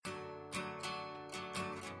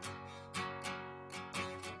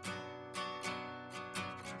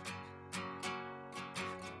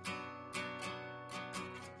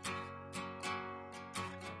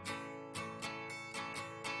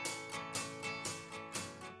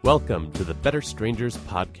Welcome to the Better Strangers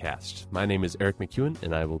podcast. My name is Eric McEwen,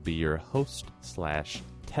 and I will be your host/test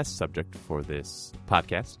subject for this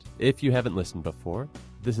podcast. If you haven't listened before,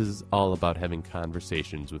 this is all about having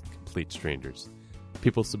conversations with complete strangers.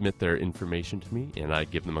 People submit their information to me, and I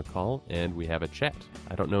give them a call, and we have a chat.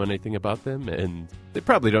 I don't know anything about them, and they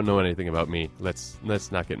probably don't know anything about me. Let's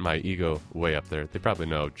not get my ego way up there. They probably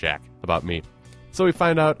know jack about me. So we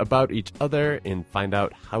find out about each other and find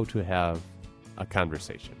out how to have a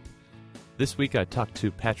conversation. This week I talked to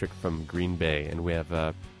Patrick from Green Bay, and we have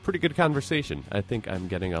a pretty good conversation. I think I'm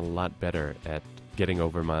getting a lot better at getting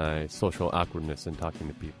over my social awkwardness and talking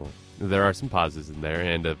to people. There are some pauses in there,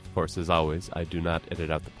 and of course, as always, I do not edit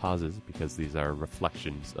out the pauses because these are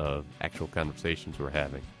reflections of actual conversations we're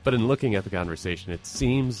having. But in looking at the conversation, it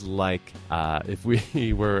seems like if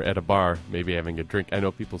we were at a bar, maybe having a drink, I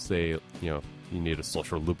know people say, you need a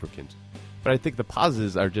social lubricant. But I think the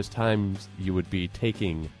pauses are just times you would be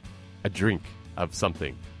taking a drink of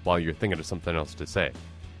something while you're thinking of something else to say.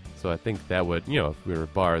 So I think that would, if we were a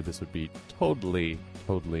bar, this would be totally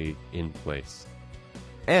in place.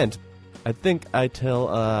 And I think I tell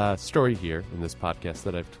a story here in this podcast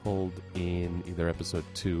that I've told in either episode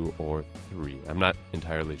 2 or 3. I'm not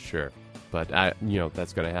entirely sure. But,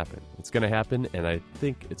 that's going to happen. It's going to happen, and I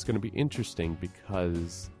think it's going to be interesting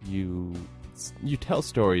because you tell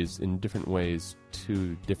stories in different ways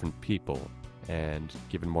to different people. And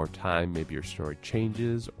given more time, maybe your story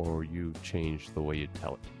changes or you change the way you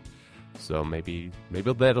tell it. So maybe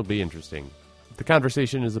that'll be interesting. The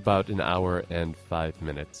conversation is about an hour and 5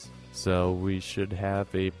 minutes. So we should have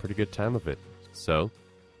a pretty good time of it. So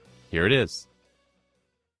here it is.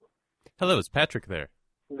 Hello, is Patrick there?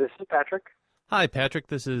 This is Patrick. Hi, Patrick.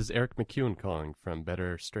 This is Eric McEwen calling from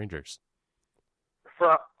Better Strangers.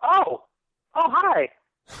 Oh, hi.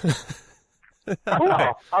 Cool.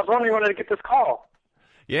 I was wondering when to get this call.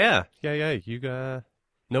 Yeah. You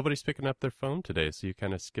nobody's picking up their phone today, so you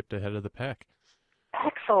kind of skipped ahead of the pack.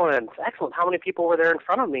 Excellent. How many people were there in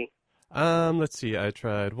front of me? Let's see. I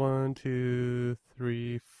tried 1, 2,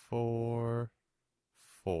 3, 4.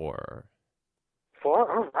 4.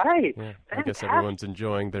 4? All right. Yeah. I guess everyone's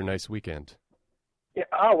enjoying their nice weekend. Yeah.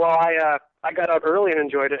 Oh, well, I got out early and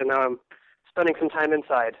enjoyed it, and now I'm spending some time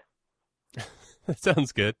inside. That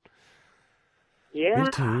sounds good. Yeah.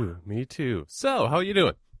 Me too. So, how are you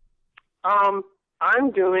doing? I'm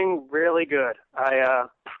doing really good. I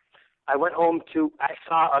went home I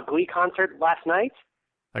saw a Glee concert last night.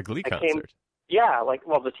 A Glee concert?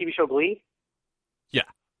 The TV show Glee. Yeah.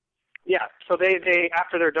 Yeah. So they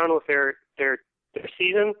after they're done with their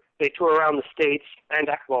season, they tour around the States and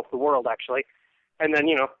the world actually, and then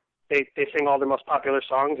they sing all their most popular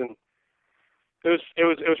songs, and it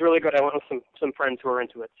was really good. I went with some friends who were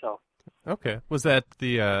into it. So. Okay. Was that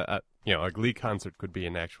the a Glee concert could be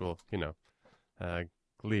an actual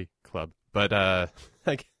Glee club, but I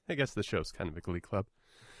guess the show's kind of a Glee club.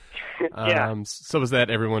 Yeah. So was that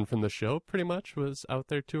everyone from the show pretty much was out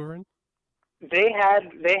there touring? They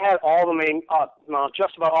had all the main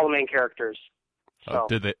just about all the main characters. So.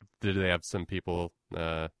 Oh, did they have some people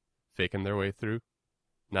faking their way through?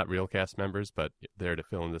 Not real cast members, but there to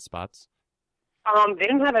fill in the spots? They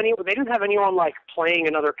didn't have anyone like playing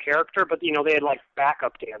another character, but they had like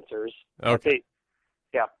backup dancers. Okay.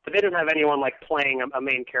 But they didn't have anyone like playing a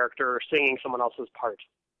main character or singing someone else's part.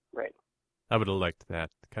 Right. I would have liked that.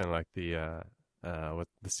 Kind of like the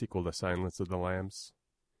sequel to Silence of the Lambs.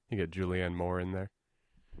 You get Julianne Moore in there.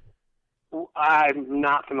 I'm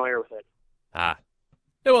not familiar with it.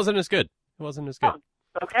 It wasn't as good. Oh,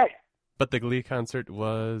 okay. But the Glee concert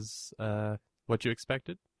was what you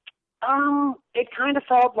expected? It kind of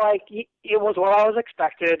felt like it was what I was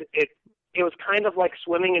expected. It was kind of like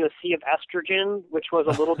swimming in a sea of estrogen, which was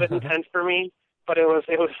a little bit intense for me, but it was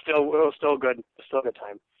still good. It was still a good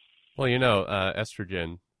time. Well,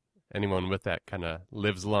 estrogen, anyone with that kind of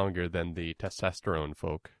lives longer than the testosterone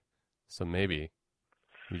folk. So maybe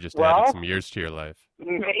you just added some years to your life.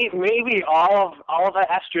 Maybe all of that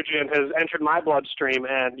estrogen has entered my bloodstream,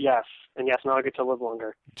 and yes, now I get to live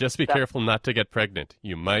longer. Just be careful not to get pregnant.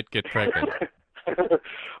 You might get pregnant.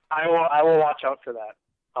 I will watch out for that.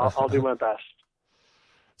 I'll do my best.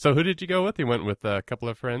 So who did you go with? You went with a couple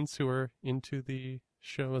of friends who were into the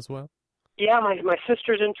show as well? Yeah, my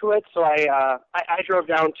sister's into it, so I drove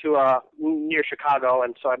down to near Chicago,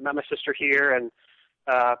 and so I met my sister here, and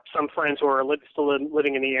some friends who are still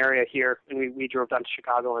living in the area here, and we drove down to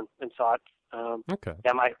Chicago and saw it. Okay.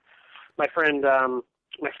 Yeah, my friend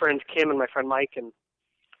Kim and my friend Mike, and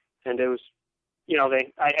it was,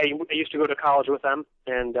 I used to go to college with them,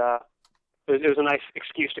 and it was a nice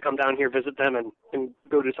excuse to come down here, visit them, and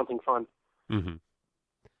go do something fun. Mm-hmm.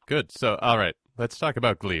 good. So, all right, let's talk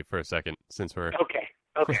about Glee for a second, since we're okay.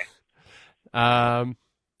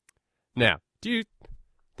 Now,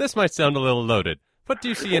 this might sound a little loaded, but do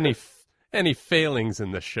you see any failings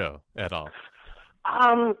in the show at all?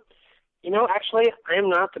 Actually, I am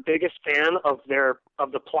not the biggest fan of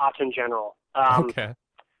the plot in general. Okay.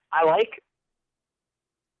 I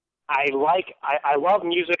love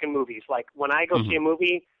music and movies. Like when I go see a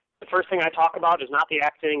movie, the first thing I talk about is not the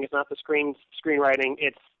acting, it's not the screenwriting,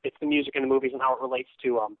 it's the music in the movies and how it relates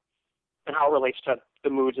to the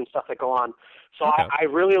moods and stuff that go on. So okay. I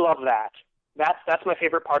really love that. That's my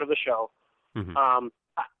favorite part of the show. Mm-hmm.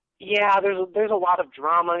 Yeah, there's a lot of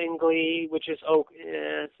drama in Glee, which is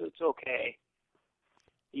it's okay.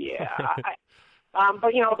 Yeah,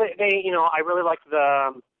 but I really like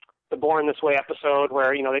the Born This Way episode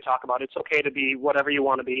where they talk about it's okay to be whatever you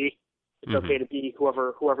want to be. It's okay to be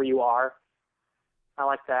whoever you are. I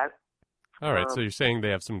like that. All right, so you're saying they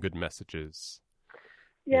have some good messages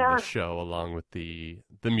in the show along with the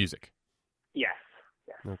music. Yes.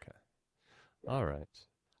 Okay. All right.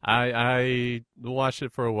 I watched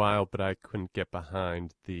it for a while, but I couldn't get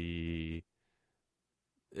behind it's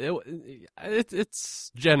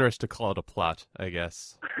generous to call it a plot, I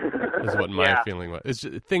guess, is what my feeling was.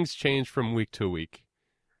 Things change from week to week.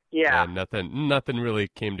 Yeah. And nothing really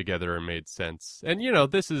came together or made sense. And,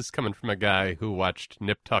 this is coming from a guy who watched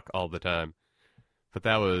Nip Tuck all the time. But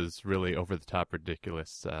that was really over-the-top,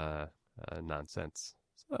 ridiculous nonsense.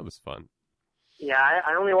 So that was fun. Yeah,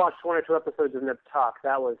 I only watched 1 or 2 episodes of Nip Tuck.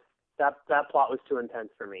 That plot was too intense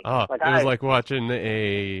for me. Oh, it was like watching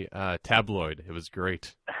a tabloid. It was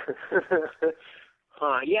great.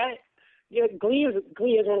 Yeah, Glee is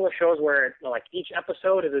one of those shows where like each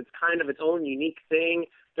episode is kind of its own unique thing.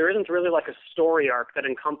 There isn't really like a story arc that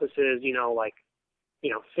encompasses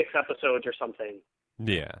 6 episodes or something.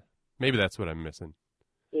 Yeah, maybe that's what I'm missing.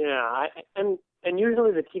 Yeah, and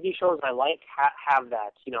usually the TV shows I like have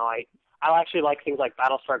that. I actually like things like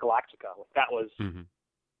Battlestar Galactica. That was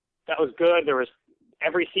good.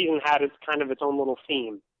 Every season had its own little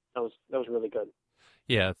theme. That was really good.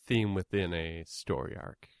 Yeah, theme within a story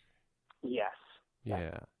arc. Yes.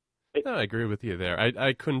 Yeah. No, I agree with you there.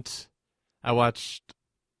 I watched,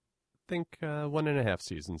 I think, 1.5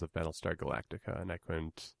 seasons of Battlestar Galactica, and I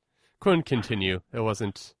couldn't continue. It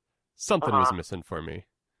wasn't, something was missing for me.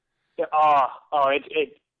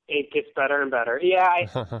 It gets better and better. Yeah,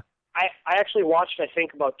 I actually watched, I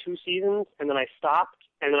think, about 2 seasons, and then I stopped,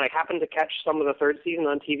 and then I happened to catch some of the 3rd season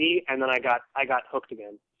on TV, and then I got hooked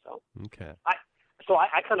again. So okay. So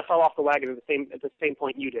I kind of fell off the wagon at the same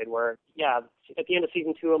point you did, where at the end of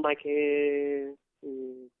season 2, I'm like,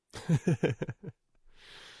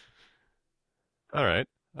 All right.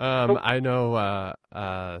 I know.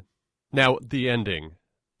 Now the ending.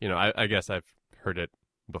 I guess I've heard it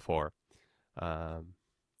before.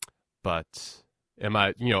 But am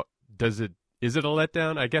I? Is it a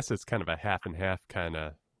letdown? I guess it's kind of a half and half kind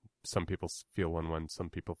of. Some people feel one, some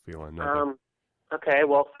people feel another. Okay,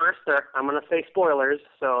 well, first, I'm going to say spoilers.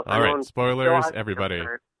 So all right, spoilers, everybody.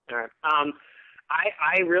 All right.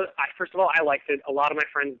 First of all, I liked it. A lot of my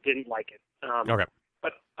friends didn't like it. Okay.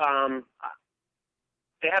 But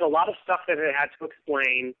they had a lot of stuff that they had to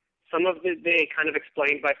explain. Some of it they kind of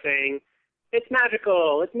explained by saying it's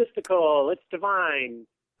magical, it's mystical, it's divine.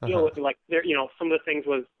 Some of the things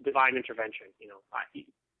was divine intervention.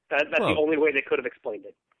 That's the only way they could have explained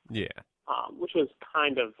it. Yeah. Which was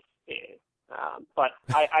kind of. But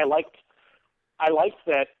I liked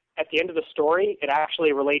that at the end of the story, it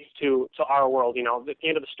actually relates to our world. At the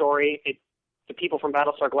end of the story, the people from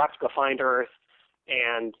Battlestar Galactica find Earth,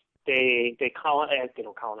 and they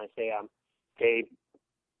don't colonize. They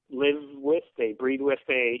live with, they breed with,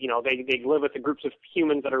 they live with the groups of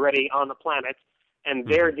humans that are already on the planet, and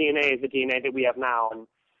their DNA is the DNA that we have now.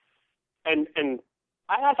 And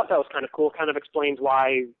I thought that was kind of cool. Kind of explains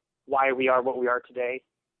why we are what we are today.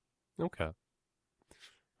 Okay.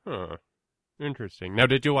 Huh. Interesting. Now,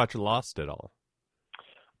 did you watch Lost at all?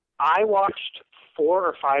 I watched 4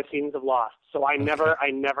 or 5 seasons of Lost, so I never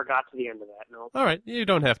got to the end of that. No. All right, you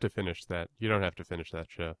don't have to finish that. You don't have to finish that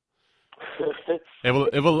show. It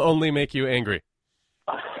will only make you angry.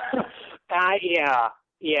 Yeah.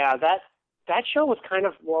 That show was kind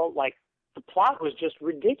of the plot was just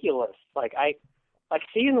ridiculous.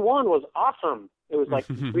 Season 1 was awesome. It was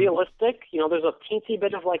realistic. There's a teensy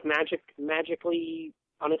bit of magically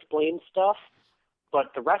unexplained stuff,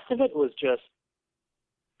 but the rest of it was just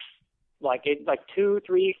 2,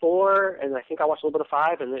 3, 4, and I think I watched a little bit of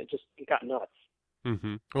 5, and it got nuts.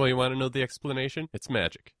 Mm-hmm. Well, you want to know the explanation? It's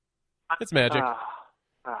magic. It's magic.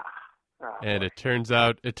 And it turns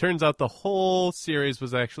out the whole series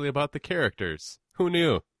was actually about the characters. Who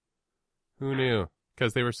knew?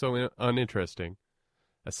 Because they were so uninteresting,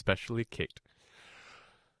 especially Kate.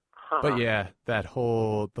 But yeah, the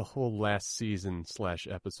whole last season /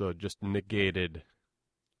 episode just negated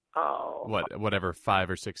whatever 5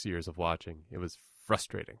 or 6 years of watching. It was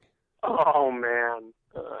frustrating. Oh man,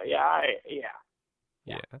 yeah.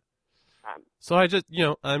 So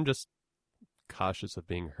I'm just cautious of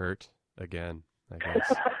being hurt again, I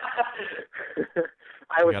guess.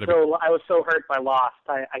 I was so hurt by Lost.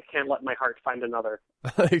 I can't let my heart find another.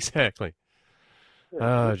 Exactly.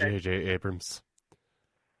 Oh, J.J. Abrams.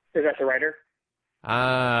 Is that the writer?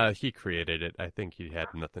 He created it. I think he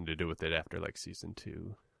had nothing to do with it after like season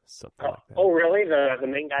 2, something like that. Oh, really? The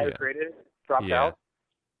main guy who created it dropped out?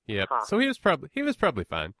 Yep. Huh. So he was probably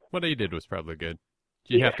fine. What he did was probably good.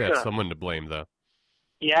 You have to have someone to blame, though.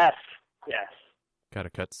 Yes. Got to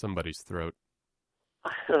cut somebody's throat.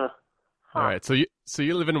 All right. So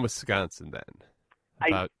you live in Wisconsin then?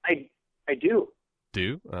 I do.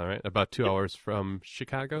 Do? All right. About 2 hours from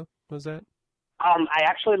Chicago, was that? I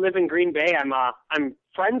actually live in Green Bay. I'm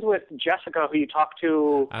friends with Jessica, who you talked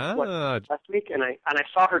to last week, and I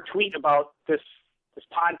saw her tweet about this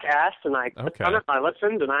podcast, and I clicked on it, I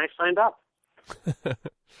listened, and I signed up.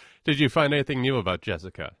 Did you find anything new about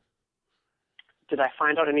Jessica? Did I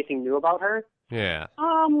find out anything new about her? Yeah.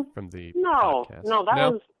 From the podcast. No.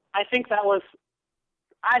 I think that was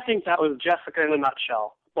Jessica in a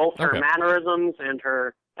nutshell. Both her mannerisms and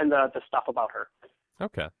the stuff about her.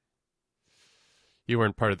 Okay. You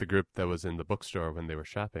weren't part of the group that was in the bookstore when they were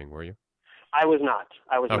shopping, were you? I was not.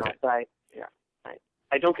 Not.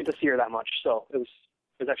 I don't get to see her that much, so it was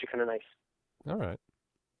actually kind of nice. All right.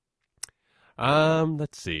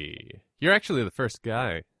 Let's see. You're actually the first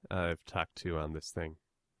guy I've talked to on this thing.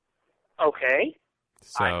 Okay.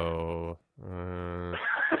 So,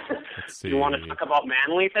 let's see. You want to talk about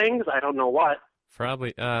manly things? I don't know what.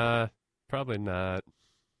 Probably not.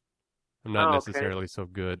 I'm not necessarily so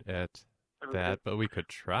good at that, but we could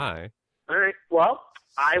try. All right. Well,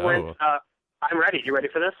 I'm ready. You ready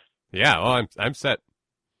for this? Yeah. Well, I'm set.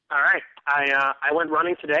 All right. I went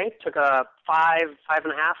running today. Took a 5.5,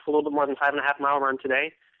 a little bit more than 5.5 mile run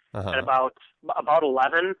today. At about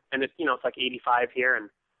 11, and it's like 85 here,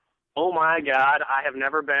 and oh my God, I have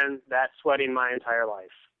never been that sweaty in my entire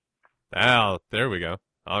life. Oh, there we go.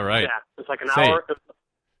 All right. Yeah, it's like an hour.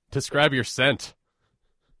 Describe your scent.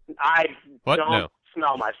 I don't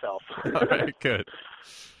smell myself. All right, good.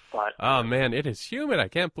 But oh man, it is humid. I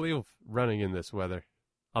can't believe running in this weather.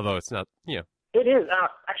 Although it's not, It is.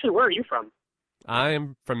 Actually, where are you from? I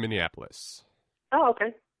am from Minneapolis. Oh,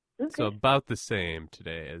 okay. So about the same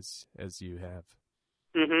today as you have.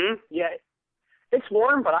 Mm-hmm. Yeah, it's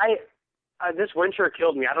warm, but this winter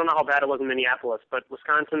killed me. I don't know how bad it was in Minneapolis, but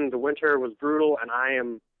Wisconsin, the winter was brutal, and I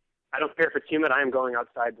don't care if it's humid. I am going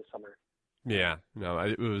outside this summer. Yeah, no,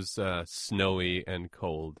 it was snowy and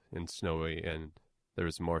cold and snowy, and there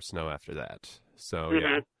was more snow after that. So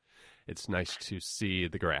yeah, it's nice to see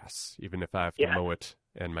the grass, even if I have to mow it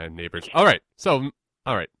and my neighbors. All right,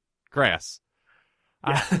 grass.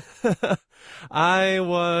 Yeah. I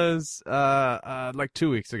was like 2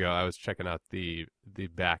 weeks ago. I was checking out the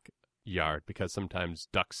backyard because sometimes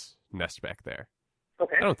ducks nest back there.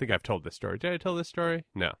 Okay. I don't think I've told this story. Did I tell this story?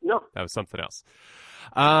 No. That was something else.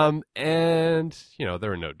 And there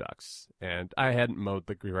were no ducks, and I hadn't mowed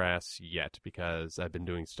the grass yet because I've been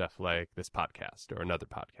doing stuff like this podcast or another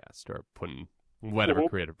podcast or putting whatever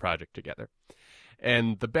creative project together.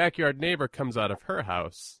 And the backyard neighbor comes out of her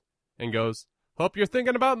house and goes, "Hope you're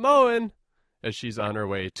thinking about mowing," as she's on her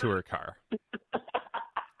way to her car.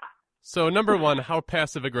 So, number one, how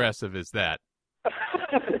passive-aggressive is that?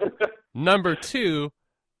 Number two,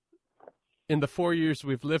 in the 4 years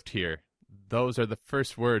we've lived here, those are the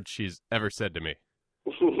first words she's ever said to me.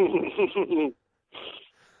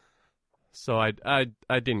 So I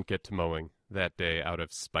didn't get to mowing that day out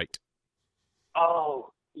of spite.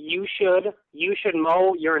 Oh, you should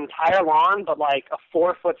mow your entire lawn, but like a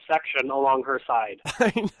 4-foot section along her side.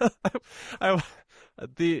 I know.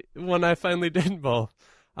 When I finally did mow,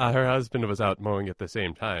 her husband was out mowing at the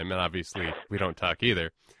same time, and obviously we don't talk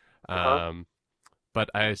either. But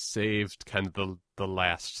I saved kind of the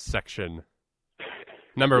last section.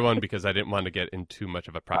 Number one, because I didn't want to get in too much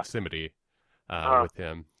of a proximity with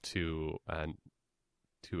him to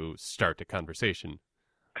start a conversation.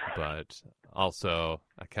 But also,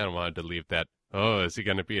 I kind of wanted to leave that, is he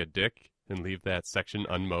going to be a dick and leave that section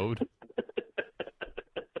unmowed?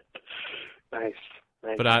 Nice.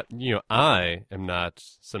 But I am not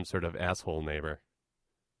some sort of asshole neighbor.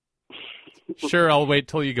 Sure, I'll wait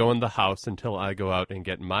till you go in the house until I go out and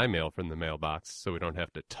get my mail from the mailbox so we don't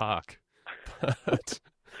have to talk. But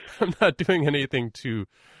I'm not doing anything to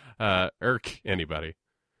irk anybody.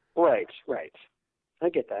 Right. I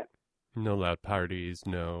get that. No loud parties,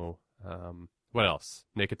 no... what else?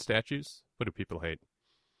 Naked statues? What do people hate?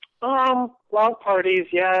 Loud parties,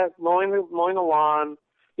 yeah. Mowing the lawn.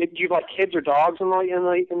 Do you have like kids or dogs in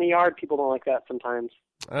the yard? People don't like that sometimes.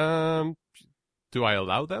 Do I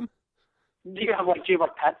allow them? Do you have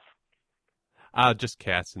pets? Just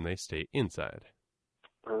cats, and they stay inside.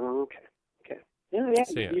 Oh, okay. Yeah.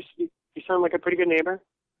 So, yeah. You sound like a pretty good neighbor.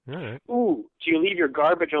 All right. Ooh, do you leave your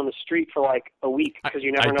garbage on the street for like a week because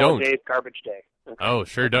you never know what day is garbage day? Okay. Oh,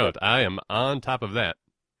 sure don't. I am on top of that.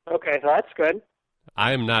 Okay, so that's good.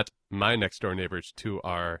 I am not my next door neighbors to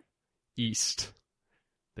our east.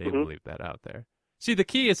 They leave that out there. See, the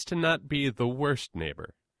key is to not be the worst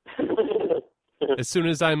neighbor. As soon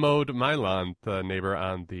as I mowed my lawn, the neighbor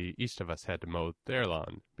on the east of us had to mow their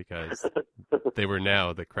lawn because they were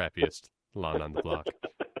now the crappiest lawn on the block.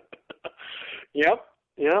 Yep,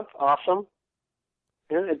 awesome.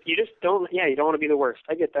 Yeah, you just don't. Yeah, you don't want to be the worst.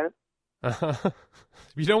 I get that.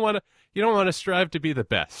 You don't want to strive to be the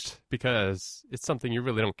best because it's something you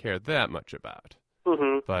really don't care that much about.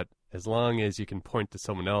 Mm-hmm. But as long as you can point to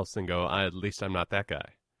someone else and go, at least I'm not that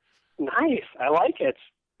guy. Nice. I like it.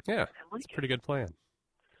 Yeah, it's a pretty good plan.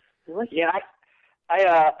 Yeah,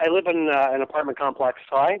 I live in an apartment complex,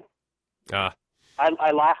 so I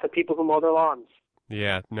laugh at people who mow their lawns.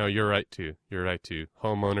 Yeah, no, you're right too.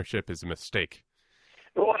 Home ownership is a mistake.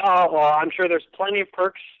 Well, I'm sure there's plenty of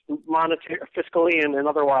perks, monetary, fiscally, and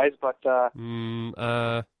otherwise, but not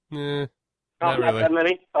really. That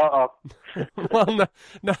many. Well,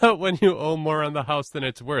 not when you owe more on the house than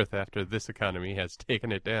it's worth after this economy has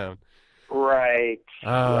taken it down. Right.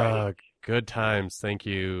 Good times. Thank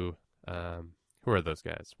you. Who are those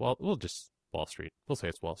guys? Well, we'll just Wall Street. We'll say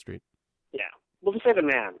it's Wall Street. Yeah. We'll just say the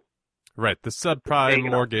man. Right. The subprime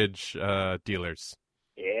mortgage dealers.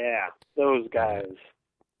 Yeah. Those guys.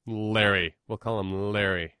 Larry. We'll call him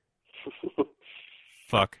Larry.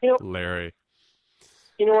 Fuck Larry.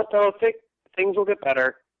 You know what, though? Things will get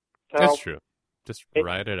better. So that's true. Just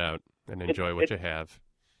ride it out and enjoy what you have.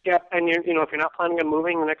 Yeah, and if you're not planning on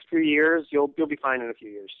moving in the next few years, you'll be fine in a few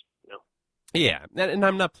years. Yeah, and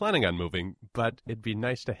I'm not planning on moving, but it'd be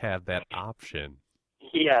nice to have that option.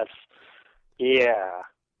 Yes. Yeah.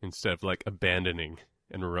 Instead of like abandoning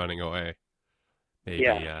and running away,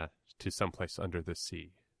 maybe to someplace under the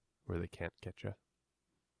sea where they can't get you.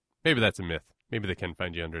 Maybe that's a myth. Maybe they can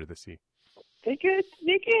find you under the sea. They could.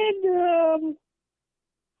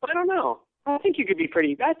 I don't know. I think you could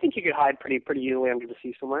hide pretty easily under the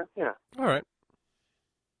sea somewhere. Yeah. All right.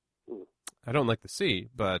 I don't like the sea,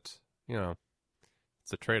 but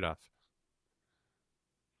it's a trade-off.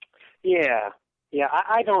 Yeah.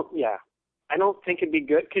 I don't think it'd be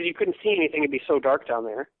good because you couldn't see anything. It'd be so dark down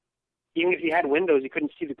there. Even if you had windows, you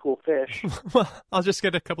couldn't see the cool fish. Well, I'll just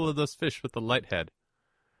get a couple of those fish with the light head.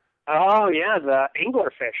 Oh yeah, the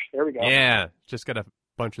anglerfish. There we go. Yeah, just got a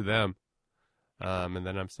bunch of them, and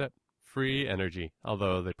then I'm set. Free energy,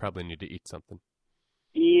 although they probably need to eat something.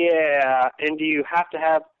 Yeah, and do you have to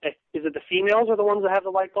have? Is it the females are the ones that have the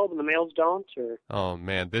light bulb and the males don't? Or oh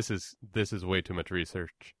man, this is way too much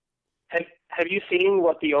research. Have you seen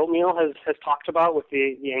what the oatmeal has talked about with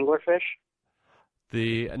the anglerfish?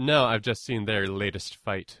 No, I've just seen their latest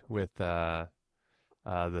fight with the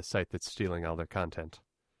site that's stealing all their content.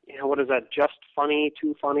 Yeah, what is that? Just funny,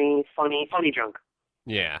 too funny junk.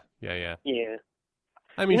 Yeah. Yeah.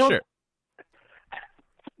 I mean, sure.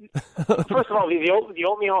 First of all, the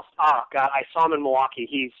oatmeal. Oh God, I saw him in Milwaukee.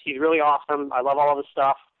 He's really awesome. I love all of his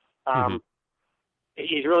stuff.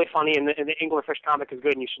 He's really funny, and the anglerfish comic is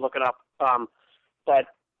good, and you should look it up. But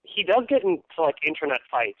he does get into like internet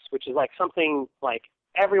fights, which is like something like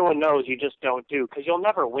everyone knows you just don't do because you'll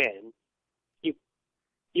never win.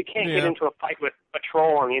 You can't get into a fight with a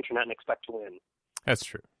troll on the internet and expect to win. That's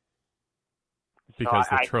true. Because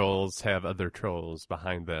the trolls have other trolls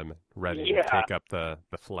behind them ready to take up the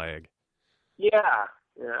flag. Yeah,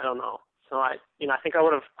 I don't know. So I think I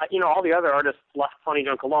would have, all the other artists left funny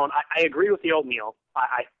junk alone. I agree with the oatmeal.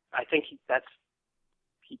 I think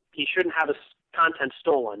he shouldn't have his content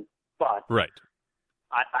stolen, but right.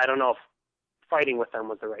 I don't know if fighting with them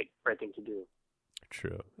was the right thing to do.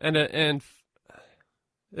 True, and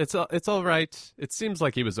it's all right. It seems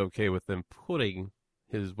like he was okay with them putting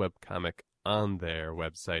his webcomic on their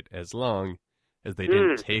website as long as they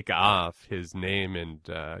didn't take off his name and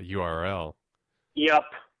URL. Yep.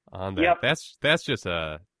 On that. Yep. That's just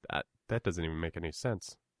that doesn't even make any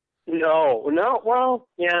sense. No. Well,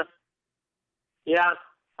 yeah. Yeah,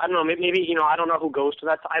 I don't know. Maybe I don't know who goes to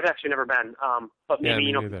that. I've actually never been. But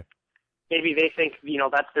maybe neither. Maybe they think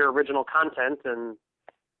that's their original content, and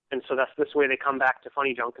so that's this way they come back to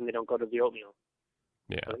Funny Junk and they don't go to the oatmeal.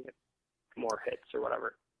 Yeah. So they get more hits or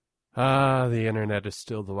whatever. The internet is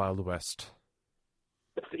still the Wild West.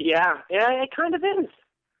 Yeah, it kind of is.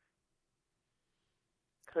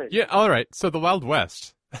 Yeah, all right. So the Wild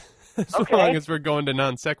West, as long as we're going to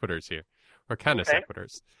non sequiturs here, or kind of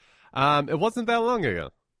sequiturs. It wasn't that long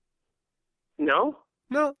ago. No?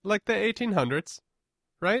 No, like the 1800s,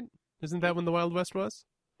 right? Isn't that when the Wild West was?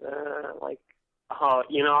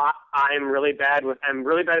 I'm really bad with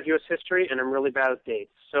U.S. history, and I'm really bad with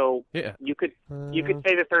dates. So yeah. you could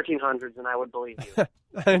say the 1300s, and I would believe you.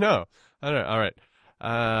 I know. All right.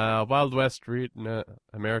 Wild West,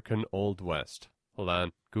 American Old West. Hold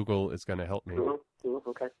on. Google is going to help me.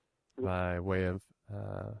 Okay. By way of...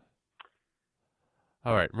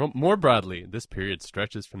 All right. More broadly, this period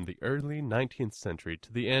stretches from the early 19th century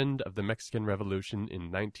to the end of the Mexican Revolution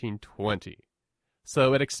in 1920.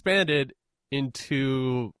 So it expanded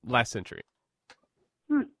into last century.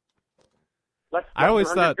 I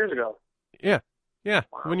always thought years ago. Yeah. Wow.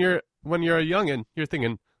 When you're a youngin', you're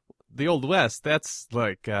thinking the Old West. That's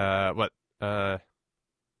like what?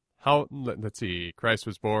 How? Let's see. Christ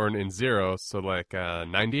was born in 0, so like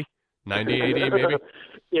 90 AD maybe.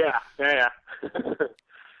 Yeah. Yeah.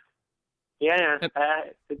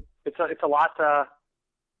 It's a lot.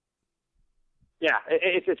 Yeah,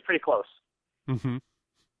 it's pretty close. Mm-hmm.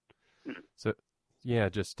 So, yeah,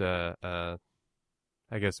 just I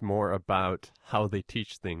guess more about how they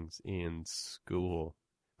teach things in school,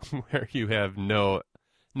 where you have no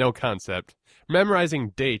concept.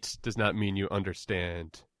 Memorizing dates does not mean you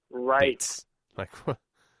understand. Right. Dates. Like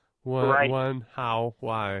when, how,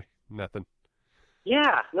 why, nothing.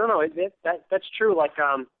 Yeah, no, that's true. Like,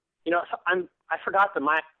 I forgot that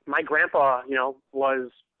my grandpa,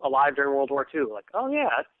 was alive during World War II. Like, oh yeah,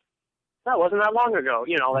 that wasn't that long ago.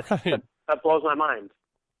 That blows my mind.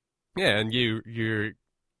 Yeah, and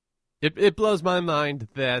it blows my mind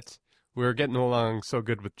that we're getting along so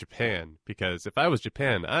good with Japan, because if I was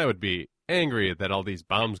Japan, I would be angry that all these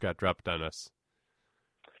bombs got dropped on us.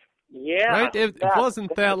 Yeah. Right? It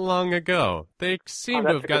wasn't that long ago. They seem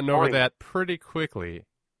to have gotten over that pretty quickly.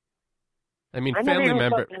 I mean,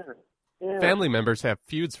 family members have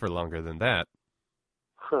feuds for longer than that.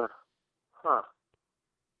 Huh.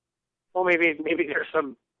 Well, maybe there's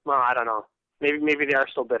some. Well, I don't know. Maybe they are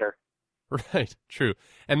still bitter. Right. True.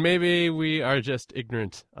 And maybe we are just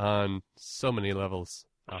ignorant on so many levels.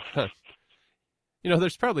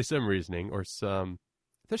 There's probably some reasoning or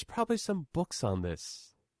there's probably some books on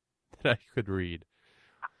this that I could read.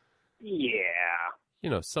 Yeah.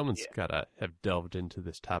 Someone's gotta have delved into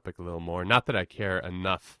this topic a little more. Not that I care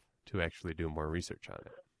enough to actually do more research on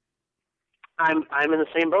it. I'm in the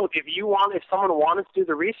same boat. If someone wanted to do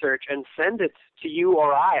the research and send it to you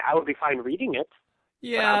or I would be fine reading it.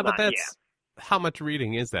 Yeah, but that's how much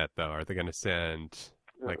reading is that though? Are they going to send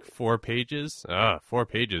like 4 pages? 4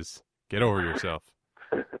 pages. Get over yourself.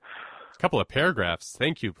 A couple of paragraphs.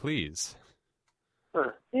 Thank you, please.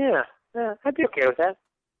 Yeah, I'd be okay with that.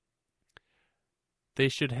 They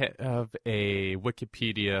should have a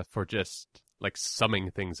Wikipedia for just like summing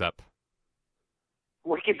things up.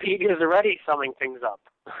 Wikipedia is already summing things up.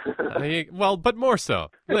 Well, but more so.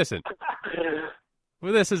 Listen,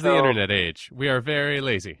 this is the internet age. We are very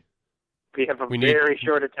lazy. We have a very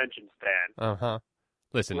short attention span.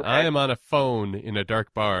 Listen, okay. I am on a phone in a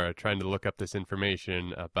dark bar trying to look up this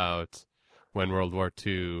information about when World War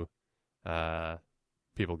II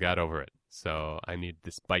people got over it. So I need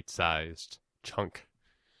this bite-sized chunk.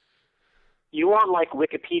 You want like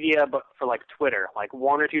Wikipedia, but for like Twitter, like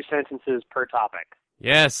 1 or 2 sentences per topic.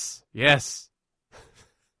 Yes.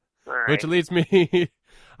 All right. Which leads me...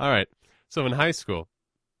 All right. So in high school,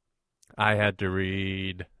 I had to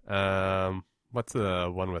read... what's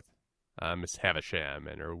the one with Miss Havisham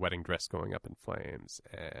and her wedding dress going up in flames?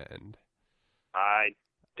 And I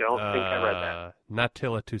don't think I read that. Not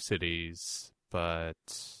Tale of Two Cities, but...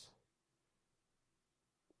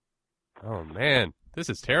 Oh, man. This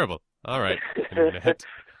is terrible. All right. Internet.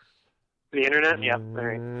 The internet? Yeah. All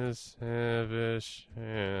right. Miss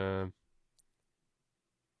Havisham.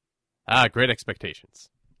 Great Expectations.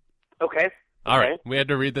 Okay. All right. We had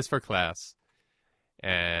to read this for class.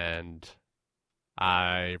 And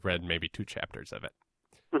I read maybe 2 chapters of it.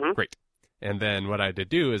 Mm-hmm. Great. And then what I had to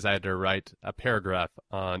do is I had to write a paragraph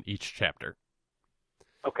on each chapter.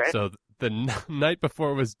 Okay. So the night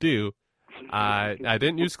before it was due, I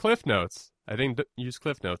didn't use Cliff Notes. I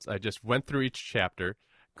just went through each chapter,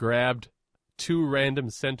 grabbed 2 random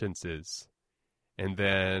sentences, and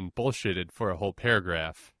then bullshitted for a whole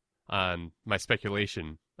paragraph on my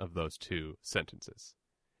speculation of those two sentences.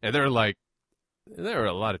 And there were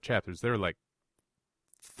a lot of chapters. There were like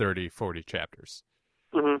 30, 40 chapters.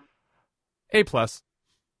 Mm-hmm. A+.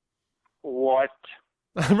 What?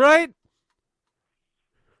 Right?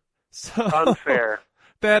 So, unfair.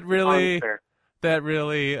 That really,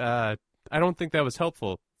 I don't think that was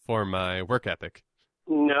helpful for my work ethic.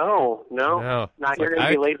 No. Not you're going to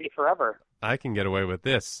be lazy forever. I can get away with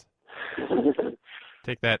this.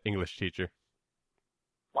 Take that, English teacher.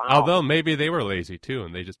 Wow. Although maybe they were lazy too,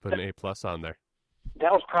 and they just put an A+ on there.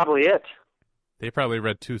 That was probably it. They probably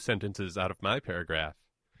read 2 sentences out of my paragraph.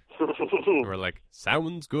 And were like,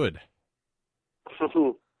 sounds good.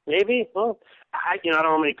 Maybe. Well, I don't know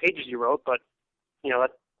how many pages you wrote, but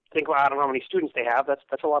think about I don't know how many students they have.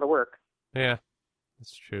 That's a lot of work. Yeah,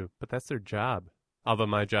 that's true. But that's their job. Although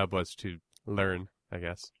my job was to learn, I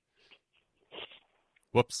guess.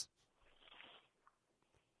 Whoops.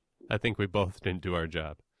 I think we both didn't do our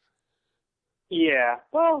job. Yeah.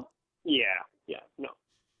 Well, yeah. No.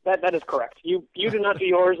 That is correct. You did not do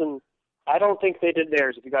yours, and I don't think they did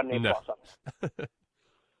theirs if you got an A+ on it.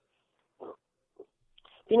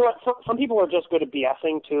 You know what? Some people are just good at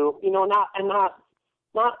BSing too.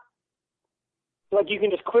 Not like you can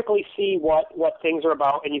just quickly see what things are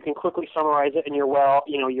about, and you can quickly summarize it, and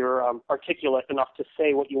you're articulate enough to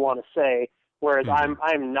say what you want to say. Whereas I'm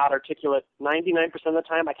not articulate 99% of the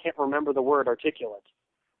time. I can't remember the word articulate.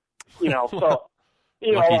 So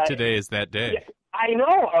lucky today is that day. Yeah, I know.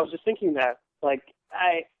 I was just thinking that.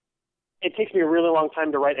 It takes me a really long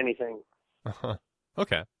time to write anything.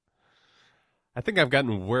 Okay. I think I've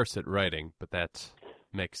gotten worse at writing, but that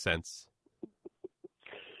makes sense.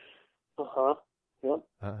 Yep.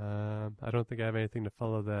 I don't think I have anything to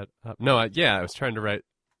follow that up. No, I was trying to write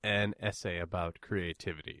an essay about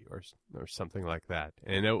creativity or something like that,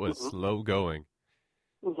 and it was slow going.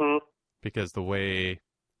 Because the way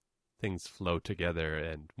things flow together,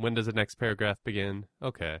 and when does the next paragraph begin?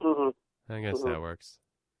 Okay, I guess that works.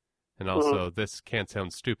 And also, this can't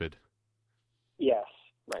sound stupid. Yes.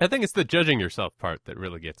 Right. I think it's the judging yourself part that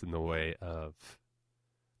really gets in the way of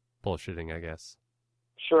bullshitting, I guess.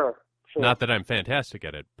 Sure. Not that I'm fantastic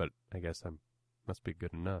at it, but I guess I must be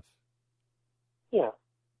good enough. Yeah.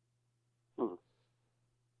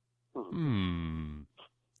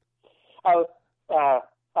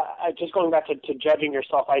 Just going back to judging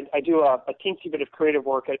yourself, I do a teensy bit of creative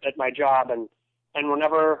work at my job, and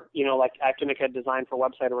whenever, I have to make a design for a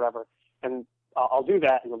website or whatever, and I'll do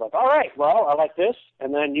that, and I'm like, all right, well, I like this,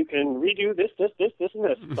 and then you can redo this, and this.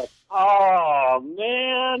 It's like, oh,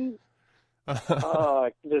 man.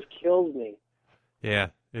 It just kills me. Yeah,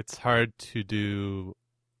 it's hard to do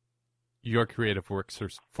your creative work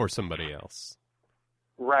for somebody else.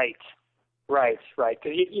 Right.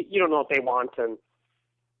 Because you don't know what they want, and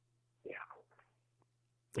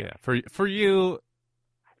yeah. For you,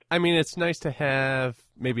 I mean, it's nice to have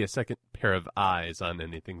maybe a second pair of eyes on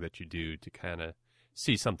anything that you do to kind of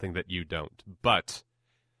see something that you don't. But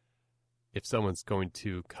if someone's going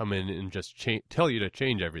to come in and just tell you to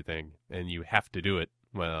change everything, and you have to do it,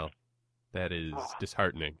 well, that is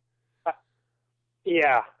disheartening.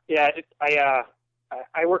 Yeah.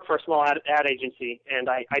 I work for a small ad agency, and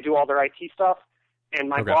I do all their IT stuff, and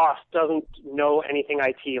my boss doesn't know anything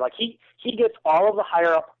IT. Like, he gets all of the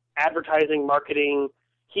higher-up advertising, marketing.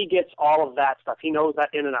 He gets all of that stuff. He knows that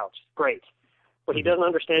in and out. Great. But he doesn't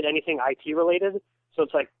understand anything IT-related, so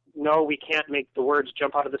it's like, no, we can't make the words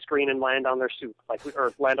jump out of the screen and land on their soup,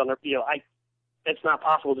 or land on their, it's not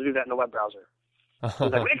possible to do that in a web browser. He's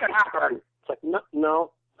like, make it happen. It's like,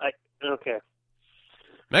 no, okay.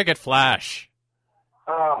 Make it flash.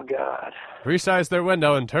 Oh, God. Resize their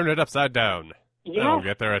window and turn it upside down. Yeah. That'll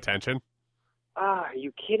get their attention. Are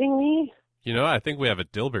you kidding me? I think we have a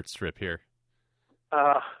Dilbert strip here.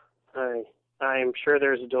 I'm sure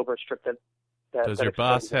there's a Dilbert strip that Does your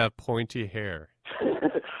boss have pointy hair?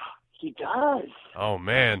 He does. Oh,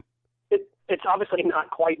 man. It's obviously not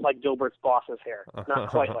quite like Dilbert's boss's hair. Not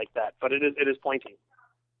quite like that, but it is pointy.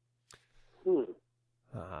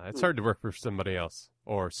 It's hard to work for somebody else,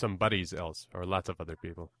 or somebody's else, or lots of other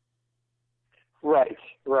people. Right.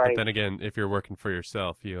 But then again, if you're working for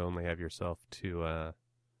yourself, you only have yourself to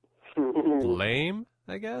blame,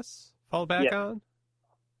 I guess, fall back on.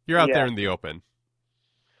 You're out there in the open.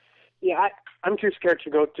 Yeah, I'm too scared to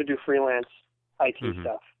go to do freelance IT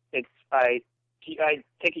stuff. I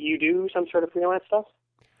take it you do some sort of freelance stuff?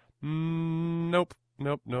 Nope,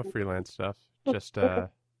 no freelance stuff. Just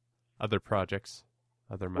other projects,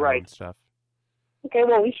 other my own stuff. Okay,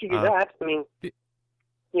 well, at least you do that. I mean, this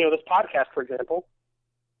podcast, for example.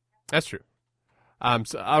 That's true.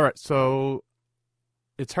 All right. So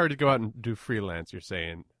it's hard to go out and do freelance, you're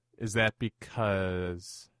saying. Is that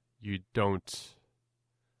because you don't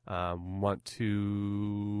want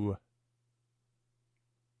to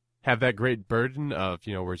have that great burden of,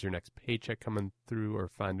 where's your next paycheck coming through or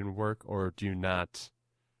finding work, or do you not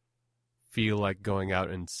feel like going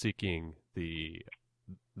out and seeking the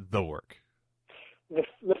work?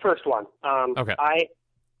 The first one. Okay.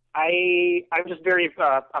 I'm just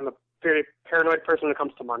I'm a very paranoid person when it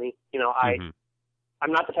comes to money.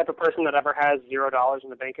 I'm not the type of person that ever has $0 in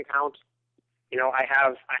the bank account. I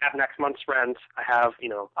have next month's rent.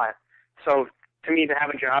 So to me, to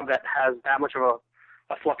have a job that has that much of a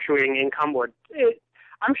fluctuating income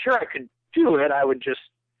I'm sure I could do it. I would just,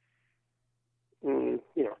 it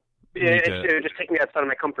would just take me outside of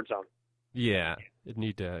my comfort zone. Yeah, you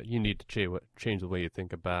need to change the way you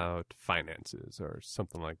think about finances or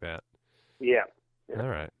something like that. Yeah. All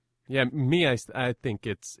right. Yeah, me, I think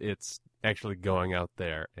it's actually going out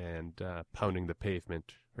there and pounding the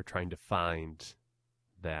pavement or trying to find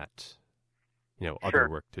that, other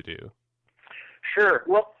work to do. Sure.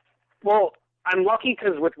 Well, I'm lucky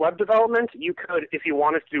because with web development, you could, if you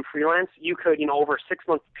wanted to do freelance, you could, over a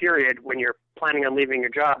 6-month period when you're planning on leaving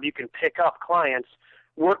your job, you can pick up clients,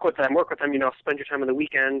 work with them, spend your time on the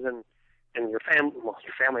weekends and your family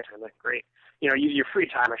time, that's great. Your free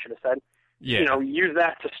time, I should have said. Yeah. Use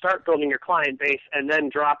that to start building your client base and then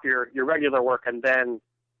drop your regular work and then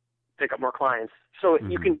pick up more clients. So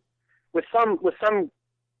you can, with some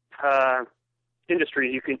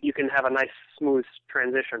industries, you can have a nice, smooth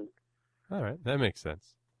transition. All right, that makes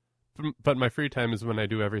sense. But my free time is when I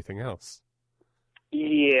do everything else.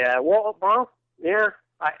 Yeah, yeah.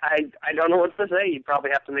 I don't know what to say. You'd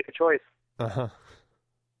probably have to make a choice. Uh-huh.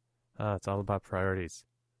 It's all about priorities.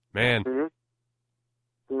 Man. Mm-hmm.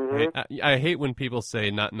 Mm-hmm. I hate when people say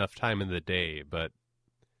not enough time in the day, but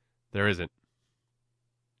there isn't.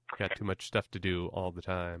 Got too much stuff to do all the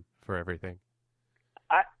time for everything.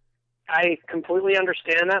 I completely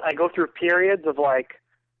understand that. I go through periods of I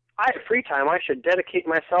have free time. I should dedicate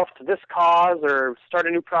myself to this cause or start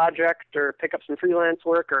a new project or pick up some freelance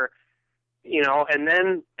work or, and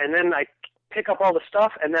then I pick up all the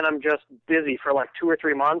stuff and then I'm just busy for 2 or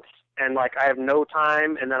 3 months and I have no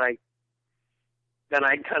time and then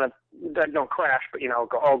I kind of don't crash, but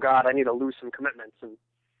go, oh God, I need to lose some commitments and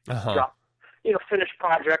drop, finish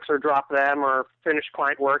projects or drop them or finish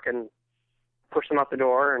client work and push them out the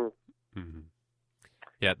door and. Mm-hmm.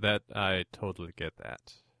 Yeah, that I totally get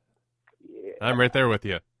that. Yeah. I'm right there with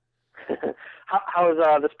you. How is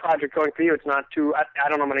this project going for you? It's not too. I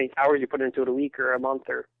don't know how many hours you put into it, a week or a month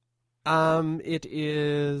or. It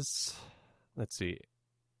is. Let's see,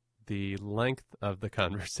 the length of the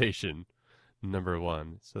conversation. Number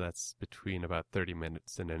one, so that's between about 30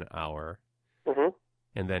 minutes and an hour,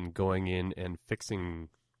 and then going in and fixing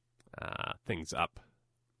things up,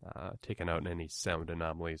 taking out any sound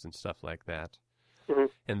anomalies and stuff like that.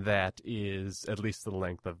 And that is at least the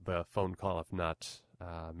length of the phone call, if not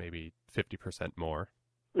maybe 50% more.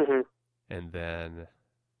 And then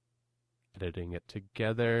editing it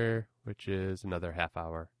together, which is another half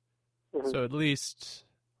hour. So at least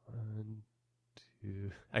 1,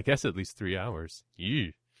 2, I guess at least 3 hours.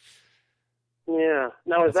 Ew. Yeah.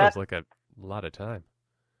 Now that sounds like a lot of time.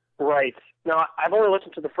 Right. Now I've only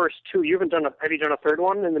listened to the first 2. Have you done a third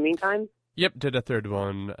one in the meantime? Yep, did a third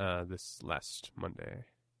one this last Monday.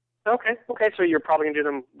 Okay. So you're probably gonna do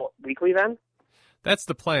them weekly then? That's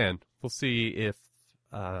the plan. We'll see if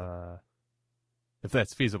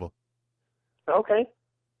that's feasible. Okay.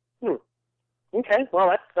 Okay.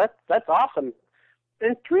 Well, that's awesome.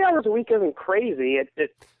 And 3 hours a week isn't crazy.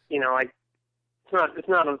 It's not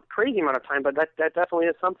a crazy amount of time, but that definitely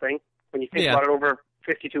is something when you think about it over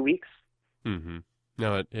 52 weeks. Mm-hmm.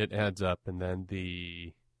 No, it adds up, and then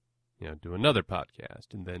do another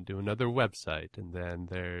podcast, and then do another website, and then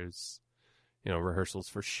there's, rehearsals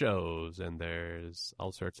for shows, and there's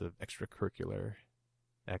all sorts of extracurricular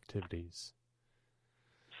activities.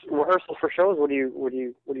 Rehearsals for shows? What do you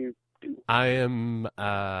do? I am.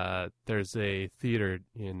 There's a theater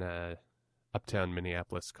in uptown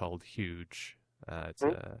Minneapolis called Huge. It's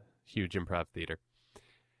a huge improv theater,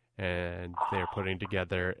 and they're putting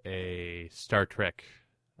together a Star Trek,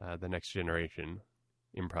 The Next Generation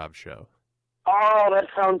improv show. Oh, that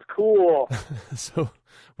sounds cool. So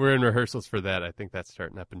we're in rehearsals for that. I think that's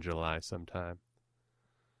starting up in July sometime.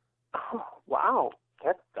 Oh, wow.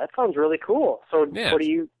 That sounds really cool. So yeah. What do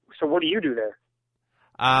you do there?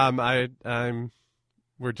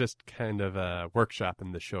 We're just kind of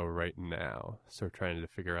workshopping the show right now. So we're trying to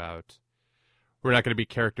figure out, we're not going to be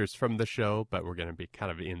characters from the show, but we're going to be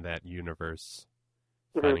kind of in that universe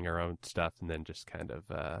finding our own stuff, and then just kind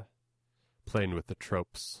of playing with the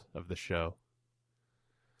tropes of the show.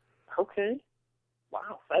 Okay.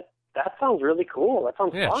 Wow, that sounds really cool. That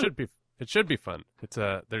sounds fun. Yeah, it should be fun.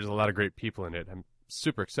 There's a lot of great people in it. I'm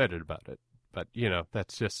super excited about it. But,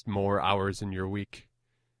 that's just more hours in your week.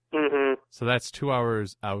 Mm-hmm. So that's 2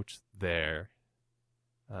 hours out there.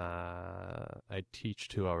 I teach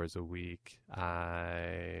 2 hours a week.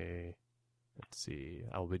 Let's see,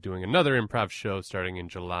 I'll be doing another improv show starting in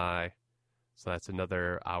July. So that's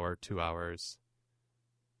another hour, 2 hours.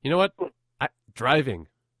 You know what? Driving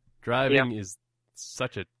is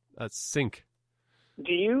such a sink.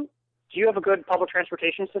 Do you have a good public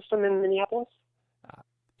transportation system in Minneapolis?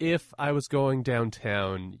 If I was going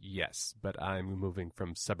downtown, yes, but I'm moving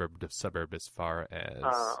from suburb to suburb as far as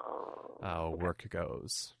work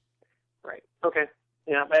goes. Right. Okay.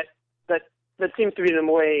 Yeah, but that seems to be the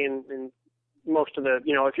way in most of the,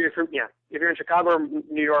 if you're in Chicago or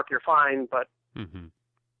New York, you're fine, but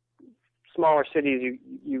smaller cities,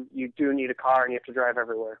 you do need a car and you have to drive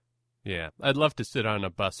everywhere. Yeah, I'd love to sit on a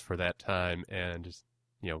bus for that time and just,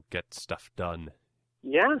 get stuff done.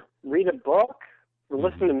 Yeah, read a book,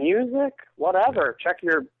 listen to music, whatever. Yeah.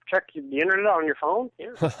 Check the internet on your phone.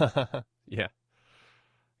 Yeah. Yeah.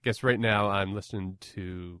 I guess right now I'm listening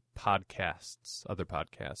to other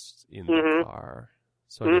podcasts in the car.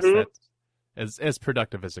 So I guess that's as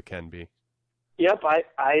productive as it can be. Yep,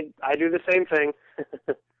 I do the same thing.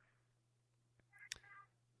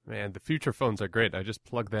 Man, the future phones are great. I just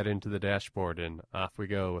plug that into the dashboard and off we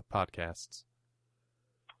go with podcasts.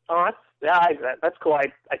 Oh, that's cool.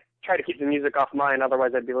 I try to keep the music off mine,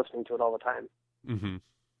 otherwise I'd be listening to it all the time. Mm-hmm.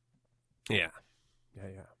 Yeah.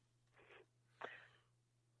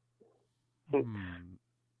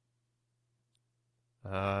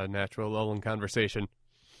 Natural lull in conversation.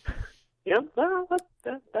 Yeah, well,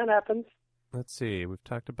 that happens. Let's see. We've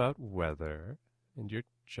talked about weather and your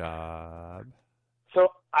job. So,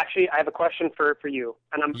 actually, I have a question for you.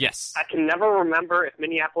 And Yes. I can never remember if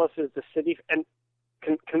Minneapolis is the city. And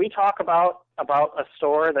can we talk about a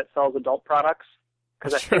store that sells adult products?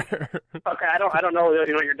 Sure. Okay, I don't know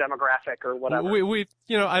your demographic or whatever.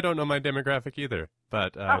 I don't know my demographic either,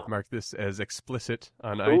 but I've marked this as explicit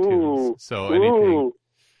on iTunes. So anything.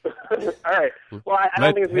 All right. Well, I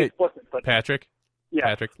don't think it's explicit, but Patrick. Yeah.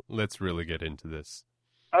 Patrick, let's really get into this.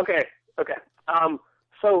 Okay.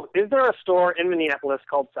 So, is there a store in Minneapolis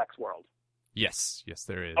called Sex World? Yes,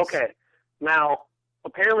 there is. Okay. Now,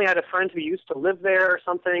 apparently, I had a friend who used to live there or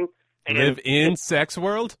something. Live in Sex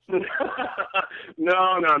World? No.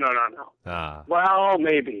 Well,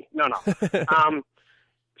 maybe. No.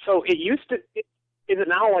 So it used to. Is it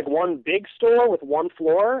now like one big store with one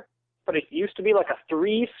floor? But it used to be like a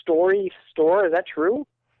 3-story store. Is that true?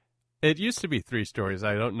 It used to be 3 stories.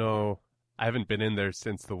 I don't know. I haven't been in there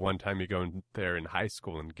since the one time you go in there in high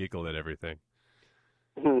school and giggle at everything.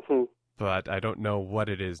 Mm-hmm. But I don't know what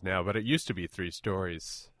it is now. But it used to be 3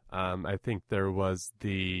 stories. I think there was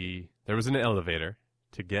an elevator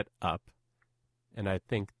to get up, and I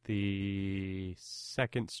think the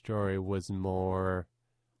second story was more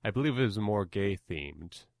gay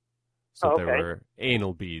themed. So there were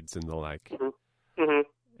anal beads and the like. Mm-hmm. Mm-hmm.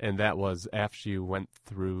 And that was after you went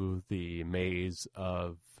through the maze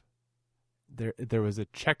of there was a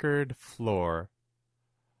checkered floor,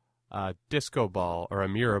 a disco ball or a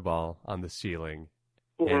mirror ball on the ceiling,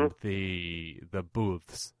 and the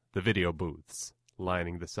booths, the video booths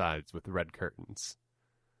lining the sides with red curtains.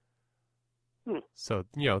 So,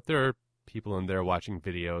 there are people in there watching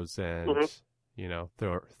videos and,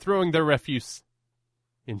 they're throwing their refuse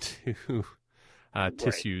into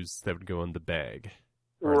tissues that would go in the bag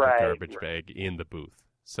or the garbage bag in the booth.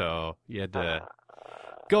 So you had to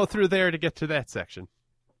go through there to get to that section.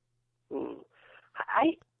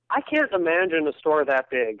 I can't imagine a store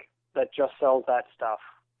that big that just sells that stuff.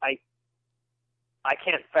 I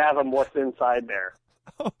can't fathom what's inside there.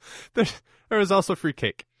 Oh, there was also free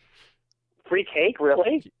cake. Free cake,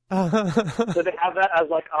 really? Did they have that as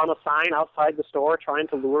on a sign outside the store trying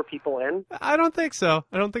to lure people in? I don't think so.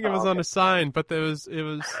 I don't think it was on a sign, but it was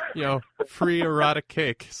free erotic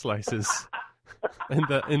cake slices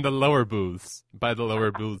in the lower booths, by the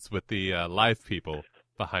lower booths with the live people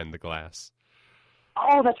behind the glass.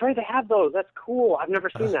 Oh, that's right. They have those. That's cool. I've never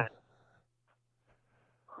seen that.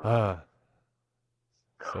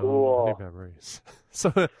 Cool. So many memories.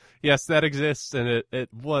 So, yes, that exists, and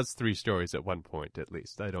it was 3 stories at one point, at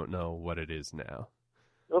least. I don't know what it is now.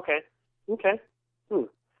 Okay.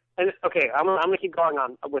 And I'm gonna keep going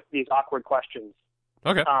on with these awkward questions.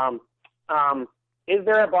 Okay. Is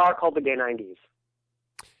there a bar called the Gay 90s?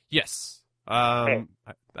 Yes. Okay.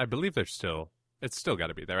 I believe there's still it's still got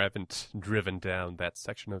to be there. I haven't driven down that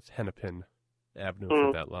section of Hennepin Avenue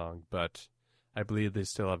for that long, but I believe they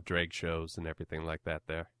still have drag shows and everything like that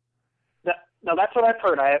there. No, that's what I've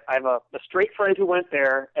heard. I have a straight friend who went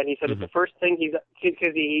there, and he said it's the first thing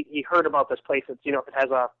because he heard about this place. It's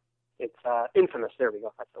it's infamous. There we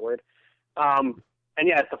go. That's the word. And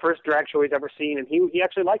yeah, it's the first drag show he's ever seen, and he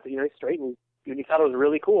actually liked it. He's straight, and he thought it was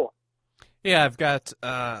really cool. Yeah, I've got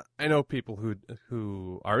I know people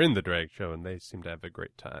who are in the drag show, and they seem to have a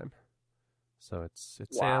great time. So it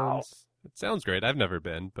sounds great. I've never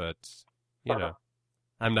been, but you know,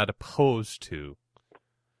 I'm not opposed to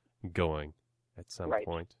going at some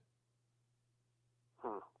point.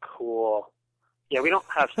 Oh, cool. Yeah, we don't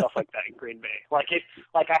have stuff like that in Green Bay. Like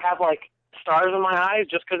I have stars in my eyes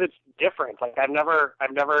just because it's different. Like I've never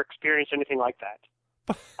experienced anything like that.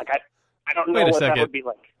 Like I don't know what that would be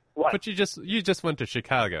like. What? But you just went to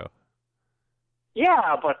Chicago.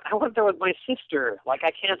 Yeah, but I went there with my sister. Like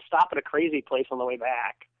I can't stop at a crazy place on the way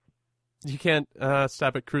back. You can't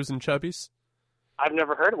stop at Cruisin' Chubby's? I've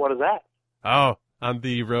never heard. What is that? Oh, on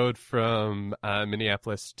the road from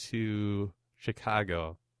Minneapolis to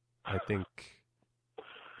Chicago, I think.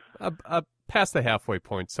 Past the halfway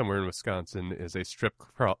point, somewhere in Wisconsin, is a strip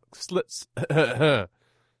club. I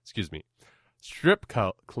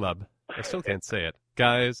still can't say it.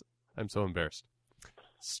 Guys, I'm so embarrassed.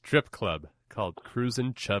 Strip club called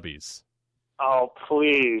Cruisin' Chubby's. Oh,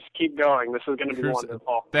 please, keep going. This is going to be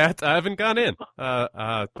wonderful. That I haven't gone in.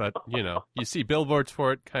 But, you see billboards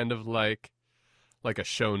for it, kind of like a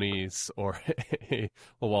Shoney's or a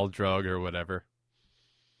Wall Drug or whatever.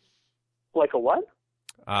 Like a what?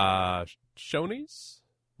 Shoney's?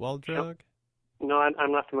 Wall Drug? No,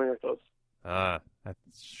 I'm not familiar with those.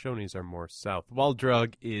 Shoney's are more south. Wall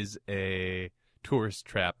Drug is a tourist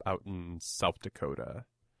trap out in South Dakota.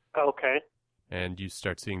 Okay. And you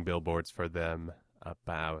start seeing billboards for them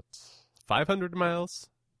about 500 miles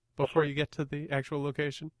before you get to the actual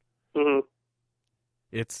location. Mm-hmm.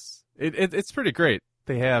 It's pretty great.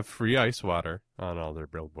 They have free ice water on all their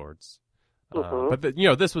billboards. But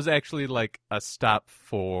this was actually like a stop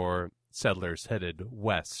for settlers headed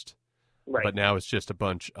west. Right. But now it's just a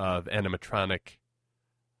bunch of animatronic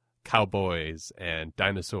cowboys and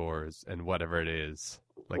dinosaurs and whatever it is,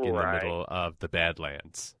 like in the middle of the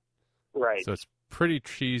Badlands. Right. So it's pretty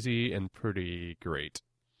cheesy and pretty great.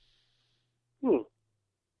 Okay.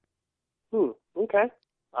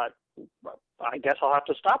 I guess I'll have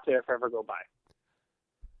to stop there if I ever go by.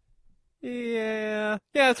 Yeah.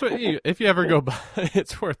 That's what if you ever go by,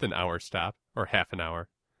 it's worth an hour stop or half an hour.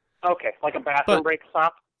 Okay, like a bathroom break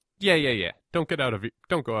stop. Yeah. Don't go out of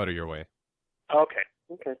your way. Okay.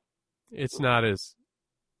 It's not as.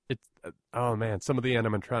 Oh man, some of the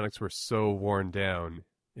animatronics were so worn down.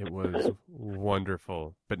 It was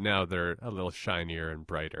wonderful, but now they're a little shinier and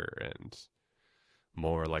brighter and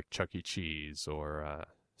more like Chuck E. Cheese or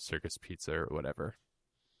Circus Pizza or whatever.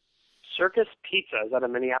 Circus Pizza, is that a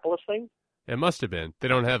Minneapolis thing? It must have been. They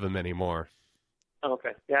don't have them anymore.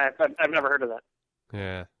 Okay. Yeah, I've never heard of that.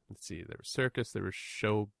 Yeah. Let's see. There was Circus, there was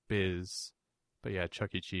Showbiz. But yeah,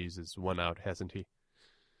 Chuck E. Cheese is one out, hasn't he?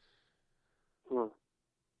 When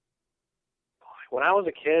I was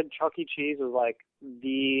a kid, Chuck E. Cheese was like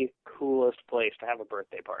the coolest place to have a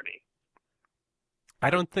birthday party. I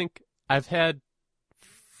don't think I've had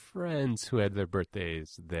friends who had their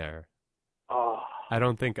birthdays there. Oh. I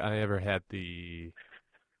don't think I ever had the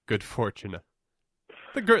good fortune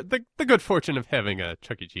the good fortune of having a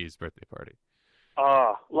Chuck E. Cheese birthday party.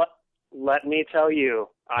 Oh, let me tell you,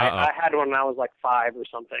 I had one when I was like 5 or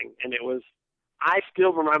something, and I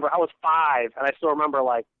still remember, I was 5, and I still remember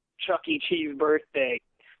like, Chuck E. Cheese birthday.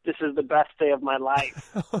 This is the best day of my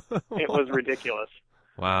life. It was ridiculous.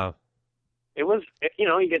 Wow. It was,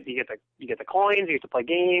 you get the coins, you get to play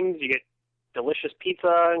games, you get delicious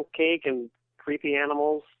pizza and cake and creepy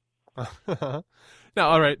animals. Now,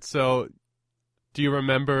 all right. So, do you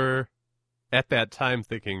remember at that time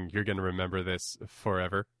thinking you're going to remember this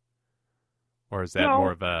forever, or is that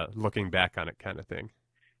more of a looking back on it kind of thing?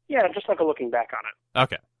 Yeah, just like a looking back on it.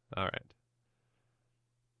 Okay. All right.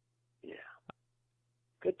 Yeah.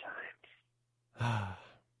 Good times.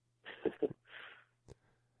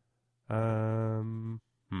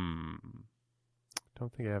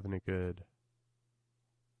 Don't think I have any good.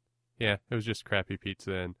 Yeah, it was just crappy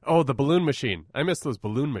pizza and the balloon machine. I miss those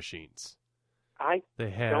balloon machines. They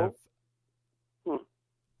have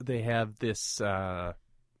this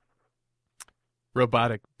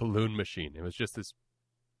robotic balloon machine. It was just this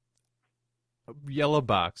yellow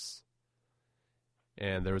box,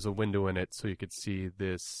 and there was a window in it so you could see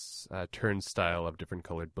this turnstile of different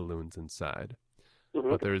colored balloons inside.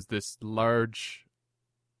 but there's this large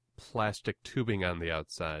plastic tubing on the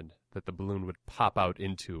outside that the balloon would pop out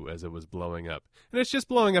into as it was blowing up. And it's just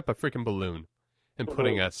blowing up a freaking balloon and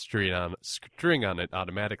putting a string on it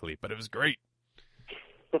automatically. But it was great.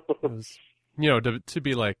 It was, to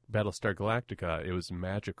be like Battlestar Galactica, it was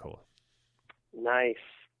magical. Nice.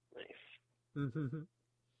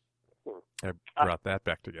 I brought that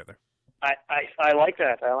back together. I like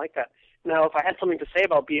that. I like that. Now, if I had something to say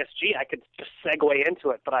about BSG, I could just segue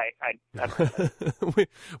into it, but I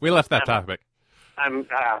we left that topic. I'm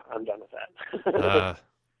done with that.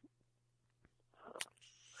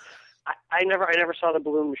 I never saw the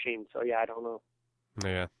balloon machine, so yeah, I don't know.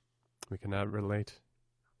 Yeah, we cannot relate.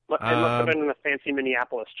 It must have been in a fancy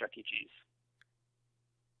Minneapolis Chuck E. Cheese.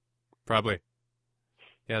 Probably.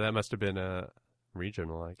 Yeah, that must have been a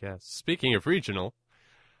regional, I guess. Speaking of regional,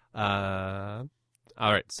 all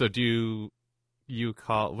right. So what do you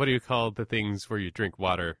call the things where you drink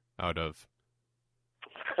water out of?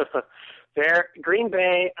 There, Green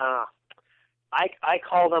Bay. I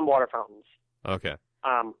call them water fountains. Okay.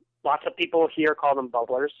 Lots of people here call them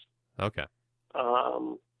bubblers. Okay.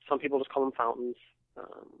 Some people just call them fountains.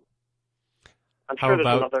 I'm sure there's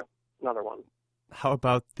another one. How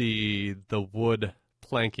about the wood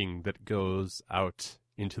planking that goes out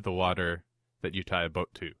into the water that you tie a boat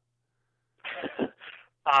to?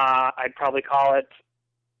 I'd probably call it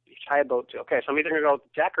tie a boat to. Okay, so I'm either going to go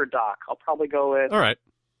with deck or dock. I'll probably go with... All right.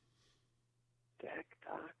 Deck,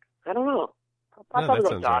 dock. I don't know. I'll probably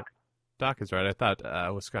go with dock. Right. Dock is right. I thought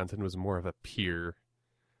Wisconsin was more of a pier.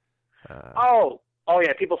 Oh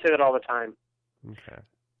yeah, people say that all the time. Okay.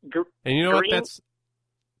 And you know what?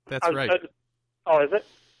 That's right. Oh, is it?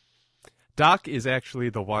 Dock is actually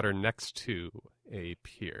the water next to a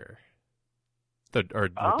pier. The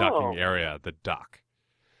docking area, the dock.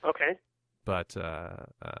 Okay. But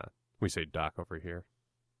we say dock over here.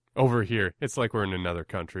 Over here. It's like we're in another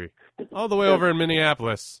country. All the way over in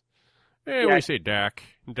Minneapolis. Hey, yeah. We say dock.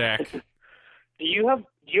 Dock. Do you have?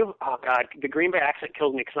 Oh God, the Green Bay accent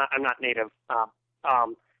kills me because I'm not native.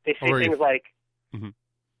 They say things like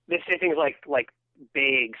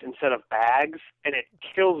bags instead of bags, and it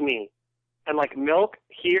kills me. And like milk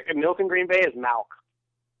in Green Bay is milk.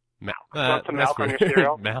 Want some milk on your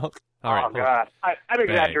cereal? Milk. All right, God, I'm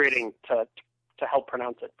exaggerating to help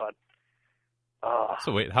pronounce it, but.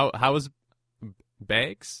 So wait, how is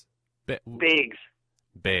bags? Bags.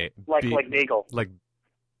 Like bagel. Like.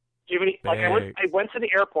 Do you have any? Like I went to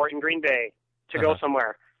the airport in Green Bay to go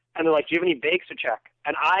somewhere, and they're like, "Do you have any bags to check?"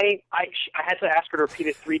 And I had to ask her to repeat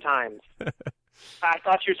it 3 times. I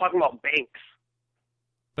thought she was talking about banks.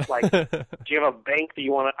 Like, do you have a bank that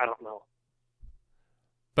you want to? I don't know.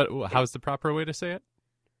 But how's the proper way to say it?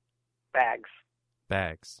 Bags.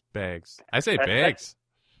 I say bags.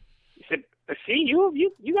 You said, see,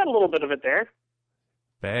 you got a little bit of it there.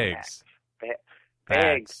 Bags.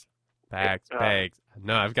 Bags.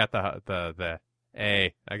 No, I've got the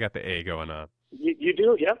A. I got the A going on. You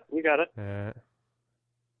do? Yep, you got it.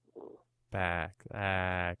 Bag.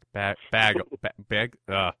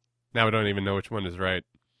 Now I don't even know which one is right.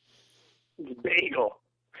 Bagel.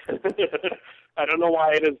 I don't know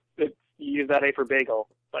why you use that A for bagel,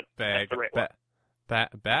 but that's the right one.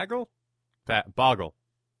 Bagel? Boggle.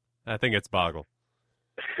 I think it's boggle.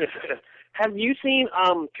 Have you seen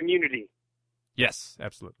Community? Yes,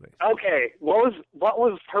 absolutely. Okay, what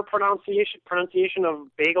was her pronunciation of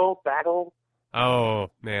bagel? Bagel? Oh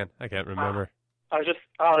man, I can't remember. That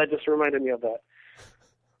just reminded me of that.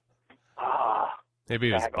 Maybe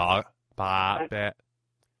it was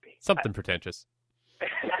something pretentious.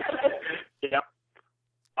 Yep.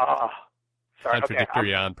 Sorry.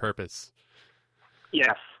 Contradictory on purpose.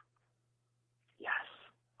 Yes.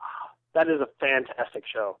 That is a fantastic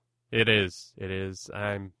show. It is.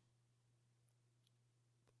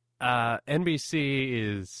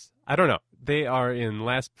 NBC is, I don't know. They are in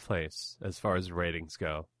last place as far as ratings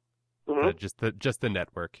go. Just the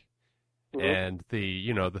network. And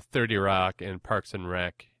the 30 Rock and Parks and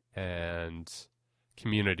Rec and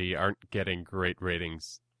Community aren't getting great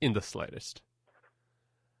ratings in the slightest.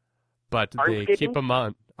 But they keep them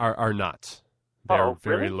on, are not. They're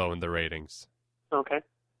very low in the ratings. Okay.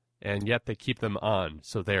 And yet they keep them on.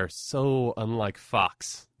 So they are so unlike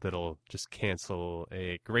Fox that'll just cancel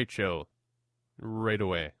a great show right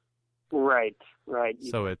away. Right.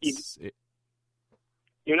 So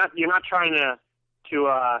you're not trying to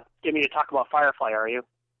get me to talk about Firefly, are you?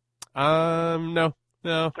 No.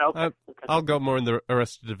 Okay. I'll go more in the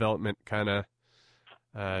Arrested Development kind of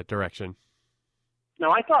direction.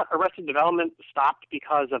 No, I thought Arrested Development stopped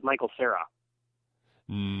because of Michael Cera.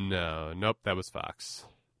 Nope, that was Fox.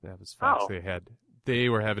 They they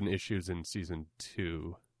were having issues in season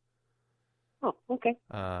 2. Oh, okay.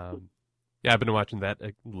 Yeah, I've been watching that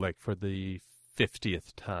like for the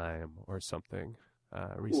 50th time or something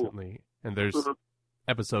recently. Ooh. And there's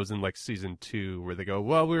episodes in like season 2 where they go,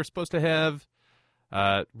 well, we were supposed to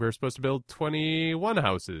build 21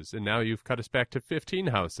 houses, and now you've cut us back to 15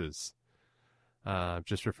 houses.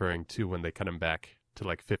 Just referring to when they cut them back to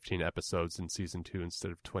like 15 episodes in season 2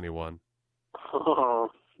 instead of 21. Oh,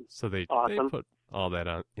 so they awesome. put all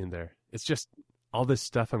that in there. It's just all this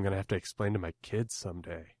stuff I'm going to have to explain to my kids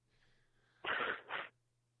someday.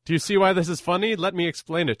 Do you see why this is funny? Let me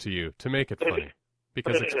explain it to you to make it funny.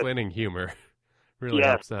 Because explaining humor really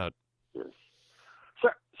helps out. Yes.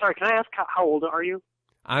 Sorry, can I ask how old are you?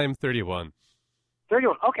 I'm 31.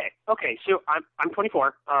 31. Okay. So I'm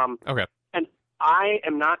 24. Okay. And I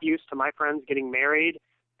am not used to my friends getting married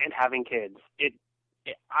and having kids.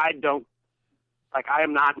 I don't like. I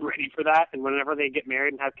am not ready for that. And whenever they get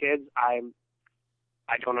married and have kids, I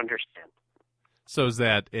don't understand. So is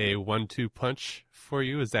that a 1-2 punch for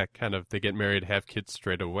you? Is that kind of they get married, have kids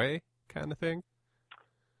straight away kind of thing?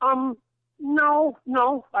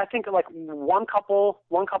 No. I think like one couple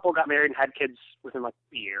got married and had kids within like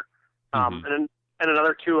a year. And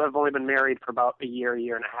another 2 have only been married for about a year and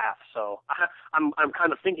a half. So I'm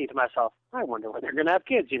kind of thinking to myself, I wonder when they're going to have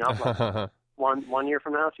kids, like 1 year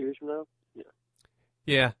from now, 2 years from now.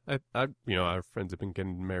 Yeah. I our friends have been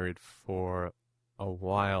getting married for a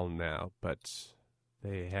while now, but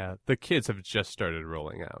the kids have just started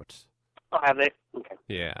rolling out. Oh, have they? Okay.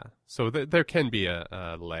 Yeah. So there can be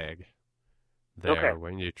a lag there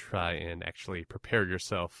when you try and actually prepare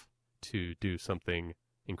yourself to do something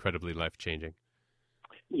incredibly life-changing.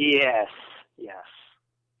 Yes.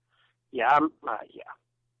 Yeah.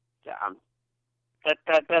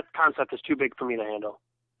 That concept is too big for me to handle.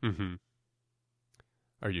 Mm-hmm.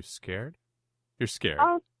 Are you scared? You're scared.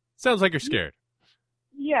 Sounds like you're scared.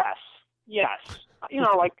 Yes.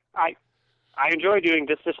 Like I enjoy doing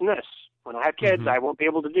this, and this. When I have kids, I won't be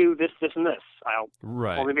able to do this, and this. I'll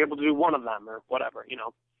only be able to do one of them or whatever,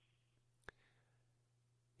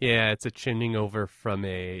 Yeah, it's a changing over from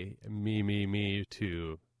a me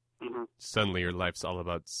to suddenly your life's all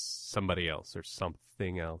about somebody else or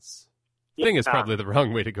something else. Yeah. Thing is probably the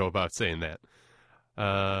wrong way to go about saying that.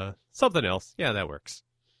 Something else. Yeah, that works.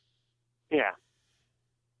 Yeah.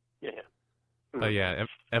 But yeah,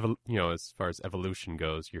 as far as evolution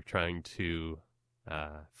goes, you're trying to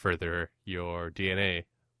further your DNA,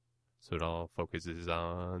 so it all focuses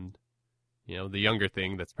on, the younger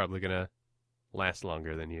thing that's probably gonna last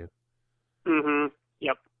longer than you.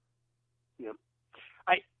 Yep.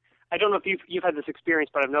 I don't know if you've had this experience,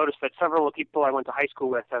 but I've noticed that several of the people I went to high school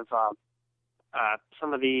with have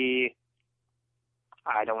some of the.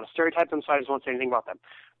 I don't want to stereotype them, so I just won't say anything about them.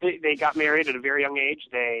 They got married at a very young age.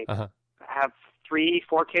 They have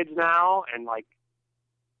 3-4 kids now, and by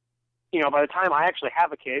the time I actually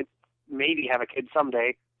have a kid, maybe have a kid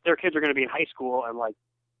someday, their kids are going to be in high school and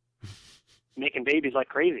making babies like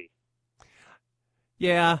crazy.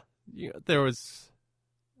 Yeah, there was,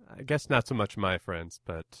 I guess not so much my friends,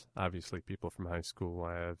 but obviously people from high school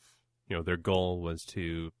I have, their goal was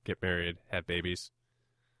to get married, have babies.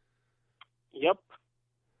 Yep.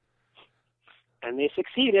 And they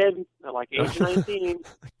succeeded at age 19.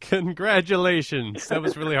 Congratulations. That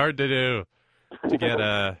was really hard to do, to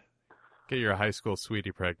get your high school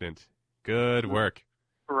sweetie pregnant. Good work.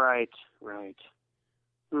 Right.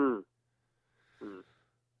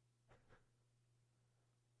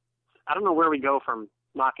 I don't know where we go from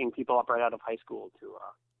knocking people up right out of high school to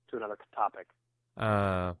another topic.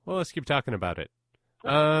 Well, let's keep talking about it.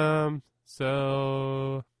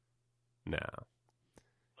 So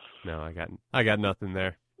no, I got nothing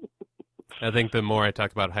there. I think the more I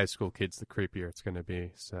talk about high school kids, the creepier it's going to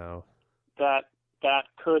be. So that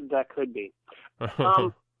could be.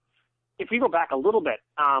 If we go back a little bit,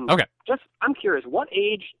 okay. Just I'm curious, what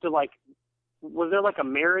age was there a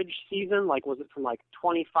marriage season? Was it from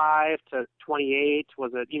 25 to 28?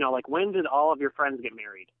 Was it when did all of your friends get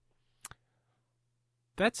married?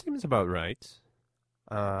 That seems about right.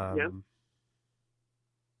 Yeah.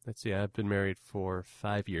 Let's see, I've been married for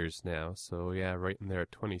 5 years now, so yeah, right in there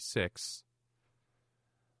at 26.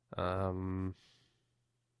 And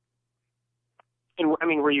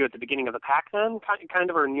were you at the beginning of the pack then, kind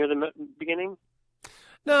of, or near the beginning?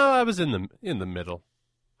 No, I was in the middle.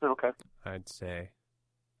 Okay. I'd say.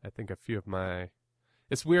 I think a few of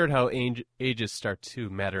it's weird how ages start to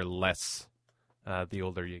matter less the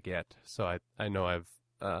older you get. So I know I've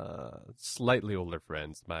slightly older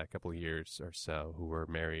friends by a couple of years or so who were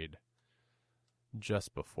married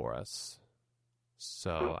just before us.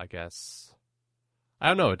 So I guess I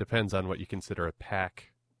don't know. It depends on what you consider a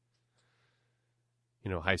pack.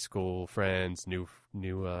 High school friends, new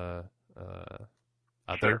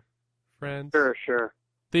other friends. Sure.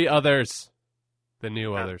 The others, the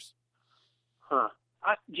new others. Huh.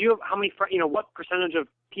 Do you have how many friends? What percentage of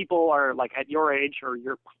people are like at your age or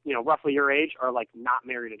roughly your age are like not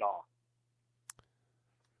married at all?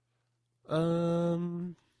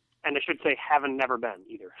 And I should say haven't never been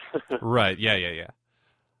either. Right. Yeah.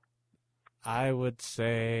 I would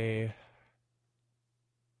say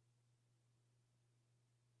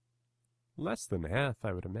less than half,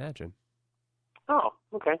 I would imagine. Oh,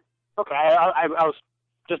 okay. I was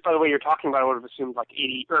just by the way you're talking about, I would have assumed like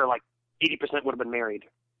 80% would have been married.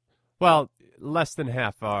 Well, less than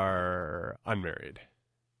half are unmarried.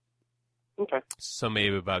 Okay. So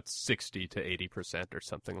maybe about 60 to 80% or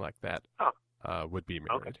something like that would be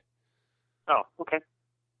married. Okay. Oh, okay.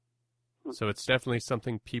 So it's definitely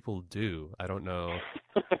something people do. I don't know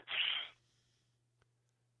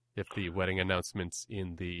if the wedding announcements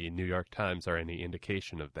in the New York Times are any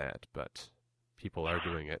indication of that, but people are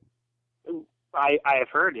doing it. I have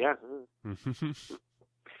heard, yeah.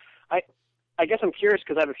 I guess I'm curious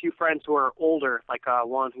because I have a few friends who are older, like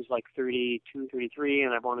one who's like 32, 33,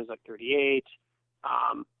 and I have one who's like 38.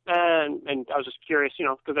 And I was just curious,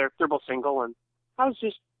 because they're both single, and I was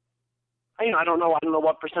just, I don't know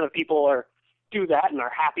what percent of people do that and are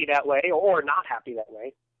happy that way or not happy that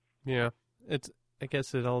way. Yeah, I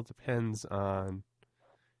guess it all depends on,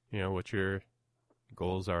 what your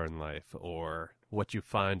goals are in life or what you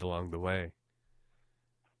find along the way.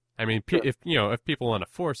 I mean, Sure. if people want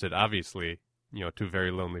to force it, obviously, two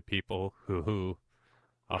very lonely people who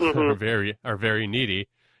are very needy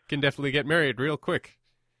can definitely get married real quick,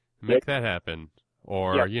 make that happen.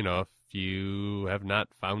 Or if you have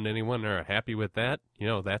not found anyone or are happy with that,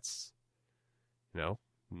 that's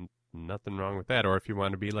nothing wrong with that. Or if you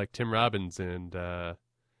want to be like Tim Robbins and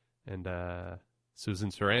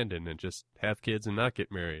Susan Sarandon and just have kids and not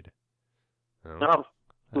get married.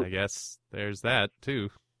 I guess there's that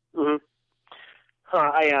too. Mm-hmm.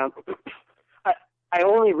 I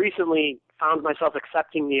only recently found myself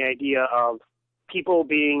accepting the idea of people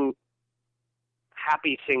being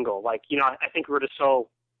happy single. Like, I think we're just so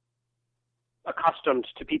accustomed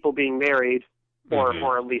to people being married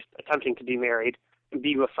or at least attempting to be married and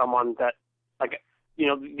be with someone that, like,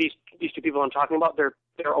 these two people I'm talking about, they're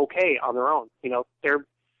okay on their own. They don't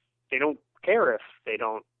care if they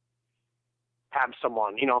don't have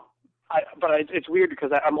someone, but it's weird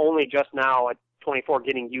because I'm only just now at 24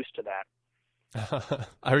 getting used to that.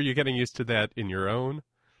 Are you getting used to that in your own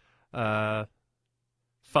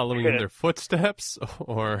following in their footsteps,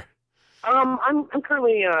 or? I'm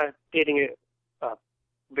currently dating a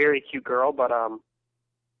very cute girl, but I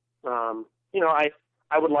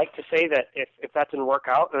would like to say that if that didn't work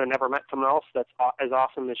out and I never met someone else that's as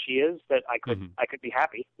awesome as she is, that I could be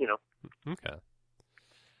happy. Okay.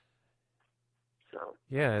 So.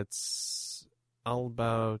 Yeah, it's all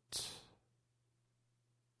about.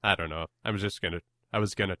 I don't know. I was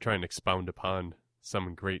gonna try and expound upon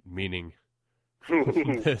some great meaning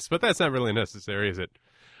from this, but that's not really necessary, is it?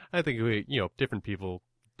 I think different people,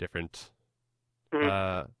 different.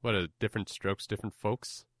 Different strokes, different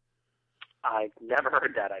folks. I've never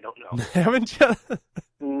heard that. I don't know. Haven't you?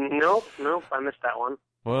 Nope. I missed that one.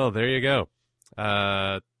 Well, there you go.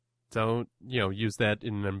 Don't use that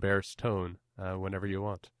in an embarrassed tone whenever you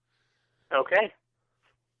want. Okay.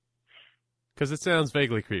 Because it sounds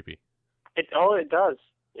vaguely creepy. It does.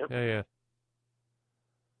 Yep. Yeah.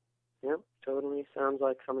 Yep. Totally sounds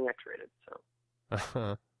like something X-rated.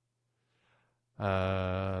 So.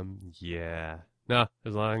 Yeah. No,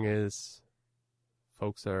 as long as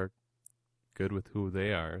folks are good with who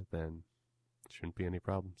they are, then shouldn't be any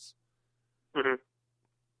problems. Mm-hmm.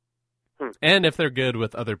 And if they're good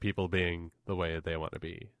with other people being the way they want to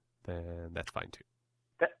be, then that's fine too.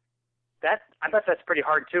 I bet that's pretty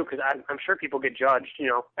hard too, because I'm sure people get judged.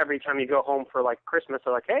 Every time you go home for like Christmas,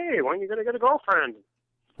 they're like, "Hey, when are you gonna get a girlfriend?"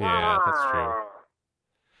 Yeah, that's true.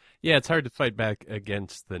 Yeah, it's hard to fight back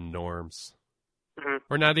against the norms,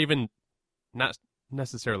 or not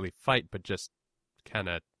necessarily fight, but just kind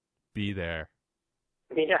of be there.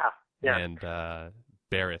 Yeah. And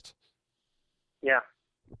bear it. Yeah.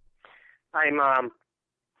 I'm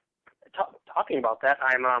talking about that.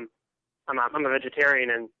 I'm a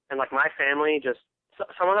vegetarian, and like my family, just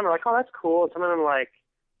some of them are like, "Oh, that's cool," and some of them are like,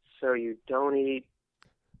 "So you don't eat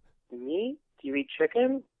meat? Do you eat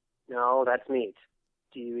chicken? No, that's meat.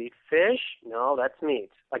 Do you eat fish? No, that's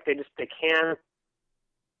meat." Like they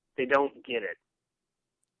don't get it.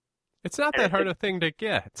 It's not that hard a thing to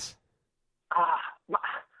get.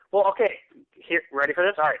 Well, okay. here, ready for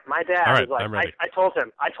this? All right. My dad All right, was like, I'm ready. I told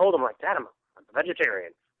him, like, Dad, I'm a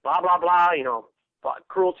vegetarian. Blah, blah, blah,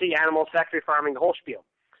 cruelty, animals, factory farming, the whole spiel.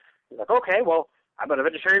 He's like, okay, well, I've been a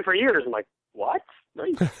vegetarian for years. I'm like, what?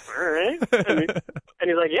 Nice. All right. And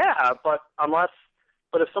he's like, yeah, but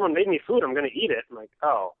if someone made me food, I'm going to eat it. I'm like,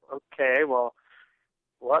 oh, okay, well,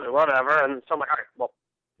 whatever. And so I'm like, all right, well,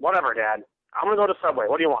 whatever, Dad. I'm going to go to Subway.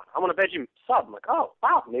 What do you want? I want a veggie sub. I'm like, oh,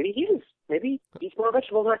 wow, maybe he eats more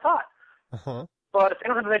vegetables than I thought. Uh-huh. But if they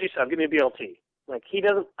don't have a veggie sub, give me a BLT. Like, he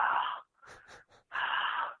doesn't.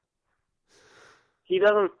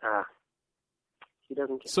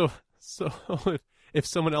 So if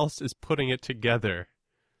someone else is putting it together,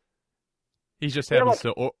 he just happens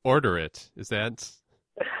to order it. Is that?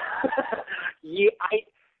 Yeah, I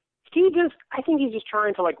think he's just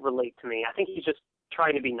trying to, like, relate to me. I think he's just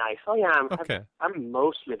trying to be nice. Oh yeah, I'm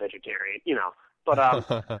mostly vegetarian, But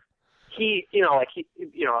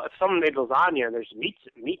if someone made lasagna and there's meat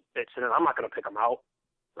bits in it, I'm not going to pick them out.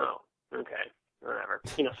 Oh, okay, whatever.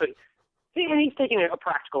 So, and he's taking a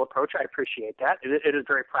practical approach. I appreciate that. It is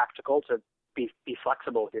very practical to be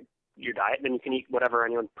flexible with your diet. Then you can eat whatever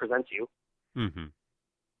anyone presents you. Mm-hmm.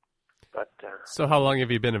 But so, how long have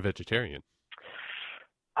you been a vegetarian?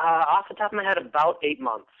 Off the top of my head, about 8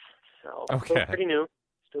 months. So okay. Still pretty new.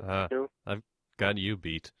 I've got you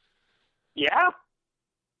beat. Yeah.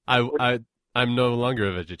 I'm no longer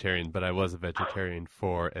a vegetarian, but I was a vegetarian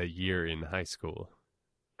for a year in high school.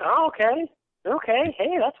 Oh, okay. Okay.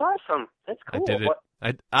 Hey, that's awesome. That's cool.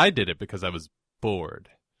 I did it because I was bored.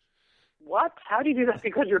 What? How do you do that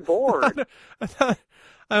because you're bored?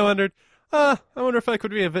 I wondered. I wonder if I could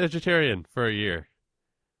be a vegetarian for a year.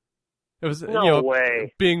 It was no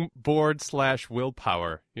way. Being bored /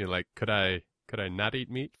 willpower. Like could I not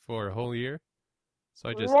eat meat for a whole year? So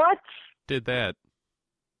I just did that.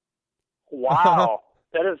 Wow.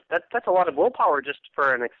 That's a lot of willpower just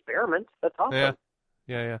for an experiment. That's awesome.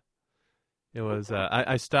 Yeah. It was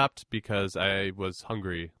I stopped because I was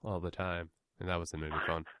hungry all the time, and that wasn't any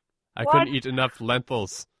fun. I couldn't eat enough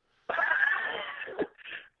lentils.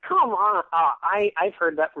 Come on. I've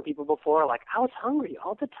heard that from people before. Like, I was hungry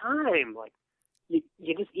all the time. Like, you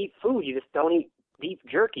just eat food. You just don't eat beef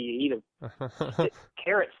jerky. You eat a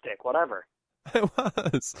carrot stick, whatever. I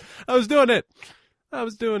was doing it.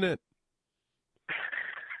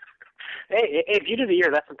 Hey, if you did a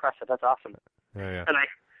year, that's impressive. That's awesome. Yeah. And I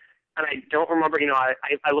don't remember.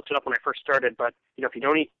 I looked it up when I first started. But if you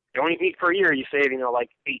don't eat meat for a year, you save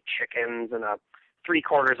like 8 chickens and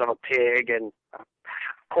 3/4 of a pig and a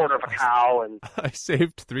quarter of a cow. And I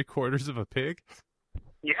saved 3/4 of a pig.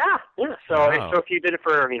 Yeah. So wow. So if you did it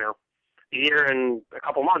for a year and a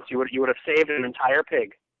couple months, you would have saved an entire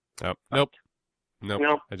pig. Oh, nope.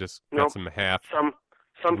 I just got some half. Some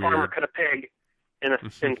farmer cut a pig in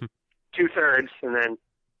 2/3 and then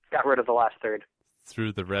got rid of the last third.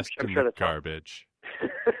 Threw the rest in the garbage.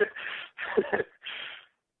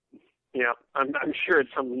 Yeah, I'm sure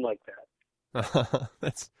it's something like that.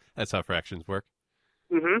 That's how fractions work.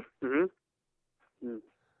 Mm.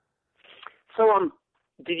 So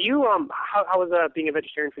did you how was being a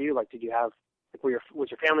vegetarian for you? Like, did you have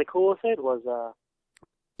was your family cool with it?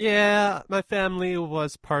 Yeah, my family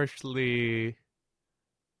was partially.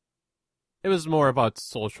 It was more about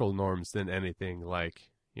social norms than anything.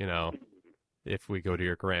 Like, if we go to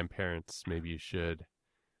your grandparents, maybe you should,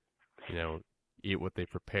 eat what they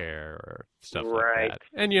prepare or stuff like that.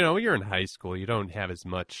 And, you're in high school. You don't have as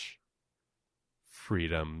much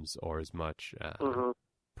freedoms or as much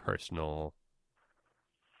personal,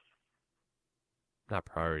 not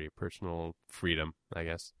priority, personal freedom, I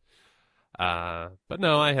guess. But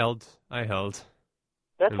no, I held.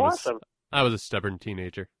 That's awesome. I was a stubborn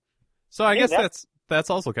teenager. So I guess that's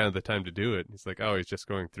also kind of the time to do it. It's like, oh, he's just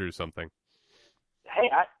going through something. Hey,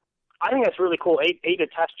 I think that's really cool. A to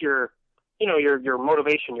test your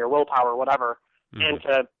motivation, your willpower, whatever, and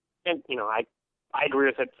I agree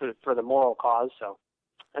with it for the moral cause. So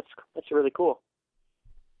that's really cool.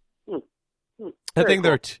 I think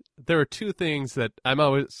cool. There are two things that I'm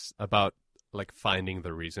always about, like finding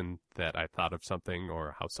the reason that I thought of something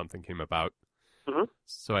or how something came about. Mm-hmm.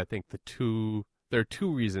 So I think there are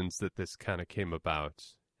two reasons that this kind of came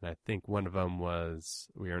about. And I think one of them was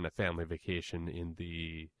we were on a family vacation in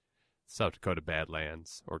the South Dakota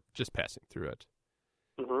Badlands, or just passing through it.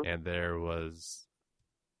 Mm-hmm. And there was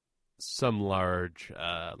some large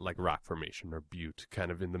like rock formation or butte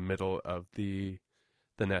kind of in the middle of the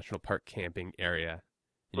national park camping area.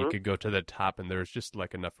 And you could go to the top, and there was just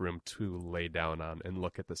like enough room to lay down on and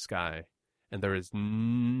look at the sky. And there is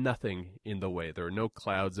nothing in the way. There were no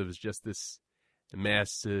clouds. It was just this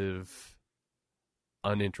massive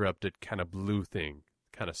uninterrupted kind of blue thing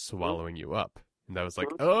kind of swallowing you up. And I was like,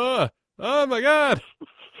 oh my God.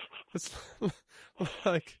 It's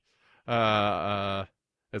like,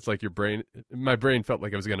 it's like my brain felt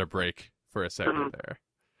like it was going to break for a second there.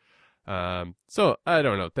 So I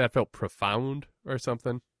don't know. That felt profound or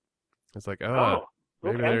something. It's like,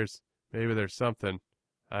 maybe there's something.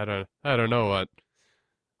 I don't know what.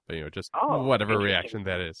 But, just whatever reaction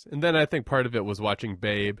that is. And then I think part of it was watching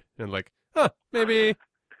Babe and like, maybe,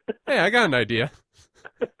 hey, I got an idea.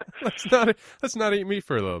 let's not eat meat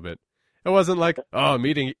for a little bit. It wasn't like,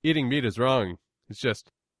 eating meat is wrong. It's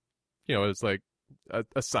just, it's like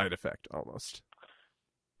a side effect almost.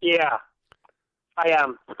 Yeah.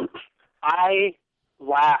 I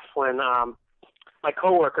laugh when my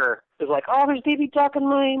coworker is like, oh, there's baby duck in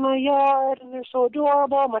my yard, and they're so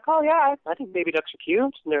adorable. I'm like, oh, yeah, I think baby ducks are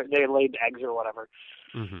cute. And they laid eggs or whatever.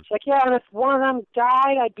 Mm-hmm. It's like, yeah, and if one of them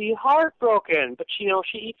died, I'd be heartbroken. But, she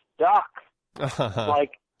eats duck.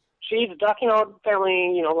 Like, she eats duck,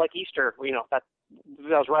 family, like Easter. That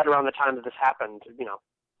was right around the time that this happened.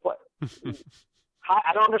 What?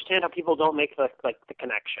 I don't understand how people don't make the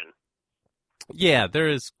connection. Yeah, there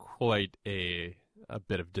is quite a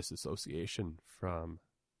bit of disassociation from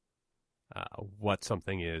what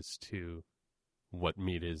something is to what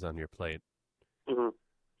meat is on your plate. Mm-hmm.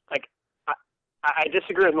 Like, I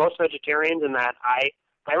disagree with most vegetarians in that I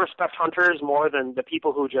respect hunters more than the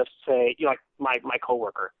people who just say, like my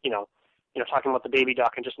coworker, talking about the baby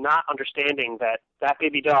duck and just not understanding that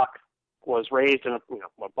baby duck was raised in,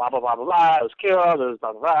 blah, blah, blah, blah, blah, it was killed, it was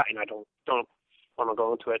blah, blah, blah, I don't want to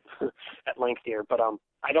go into it at length here, but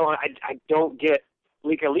I don't get,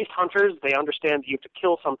 like, at least hunters, they understand that you have to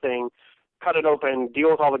kill something, cut it open, deal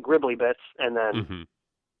with all the gribbly bits, and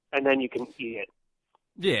then you can eat it.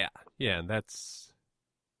 Yeah, that's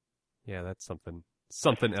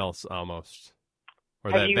something else almost,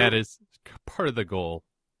 or that is part of the goal.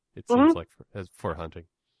 It seems like for hunting.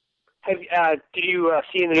 Did you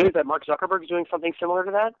see in the news that Mark Zuckerberg is doing something similar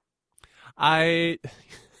to that? I'm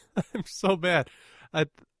so bad.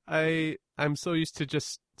 I'm so used to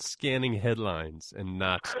just scanning headlines and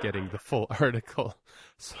not getting the full article.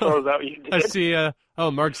 So is that what you did? I see,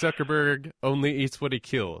 Mark Zuckerberg only eats what he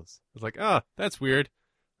kills. I was like, that's weird.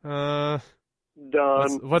 Done.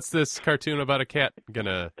 What's this cartoon about a cat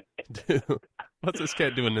gonna do? What's this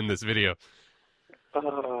cat doing in this video?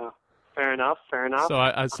 Fair enough.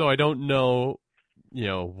 So I don't know,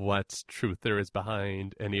 what truth there is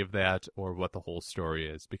behind any of that or what the whole story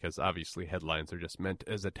is, because obviously headlines are just meant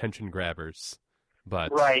as attention grabbers.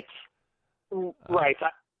 But right.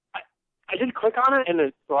 I did click on it,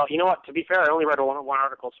 and well, you know what? To be fair, I only read one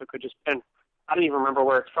article, so it could just, and I don't even remember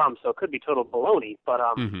where it's from, so it could be total baloney. But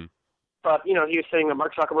but he was saying that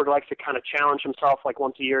Mark Zuckerberg likes to kind of challenge himself, like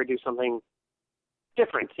once a year, do something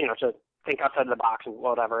different, to think outside of the box and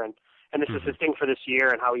whatever. And this is his thing for this year,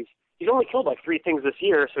 and how he's only killed like 3 things this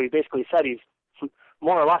year, so he basically said he's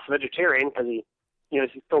more or less vegetarian because he's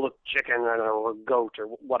killed a chicken or a goat or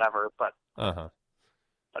whatever. But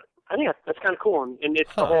but I think that's kind of cool, and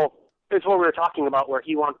it's it's what we were talking about, where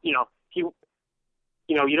he wants you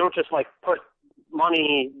don't just like put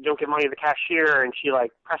money, you don't give money to the cashier, and she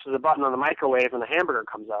like presses a button on the microwave and the hamburger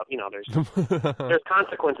comes out. There's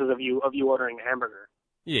consequences of you ordering a hamburger.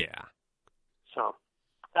 Yeah. So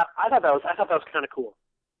I thought that was kind of cool.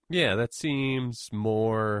 Yeah, that seems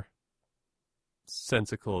more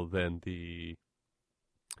sensical than the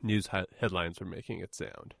news headlines were making it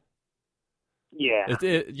sound. Yeah.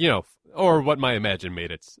 Or what my imagine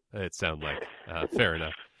made it sound like. Fair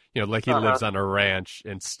enough. Like he lives on a ranch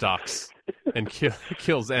and stalks and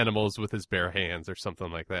kills animals with his bare hands or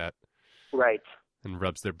something like that. Right. And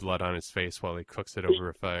rubs their blood on his face while he cooks it over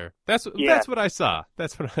a fire. That's what I saw.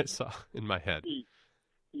 That's what I saw in my head.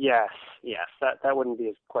 Yes. That wouldn't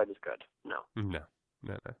be quite as good. No.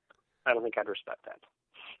 I don't think I'd respect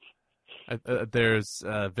that. There's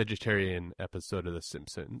a vegetarian episode of The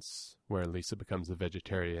Simpsons where Lisa becomes a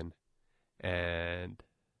vegetarian, and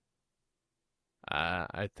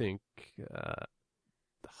I think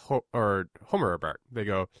Homer or Bart, they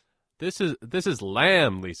go, This is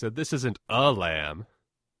lamb, Lisa. This isn't a lamb.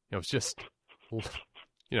 It's just,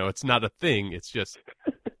 it's not a thing. It's just,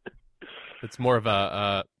 it's more of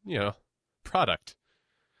a product.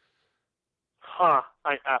 Huh.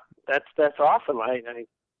 That's awesome. I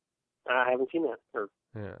haven't seen that.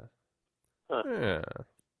 Yeah.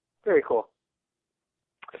 Very cool.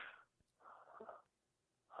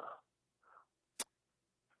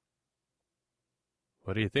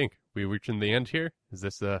 What do you think? We reaching the end here? Is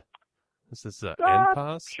this end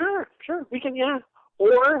pause? Sure. We can, yeah.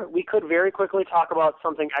 Or we could very quickly talk about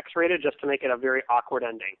something X-rated just to make it a very awkward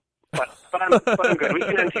ending. But I'm good. We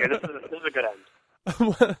can end here. This is a good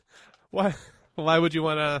end. Why would you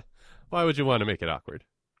want to make it awkward?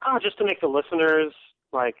 Just to make the listeners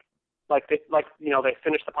they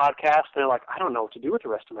finish the podcast and they're like, I don't know what to do with the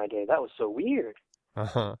rest of my day. That was so weird.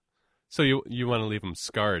 So you want to leave them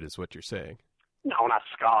scarred, is what you're saying? No, not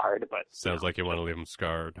scarred, but sounds like you want to leave them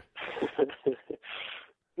scarred.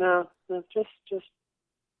 No, just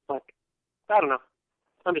like, I don't know.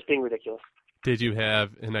 I'm just being ridiculous. Did you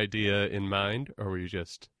have an idea in mind, or were you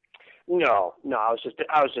just? No. I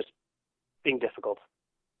was just being difficult.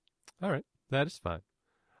 All right, that is fine.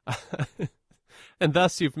 And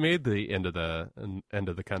thus, you've made the end of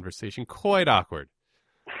the conversation quite awkward.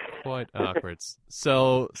 Quite awkward.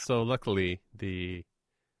 So luckily, the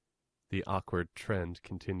awkward trend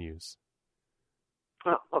continues.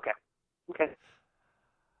 Oh, okay.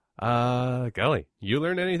 Golly, you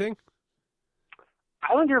learned anything?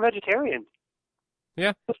 I learned you're a vegetarian.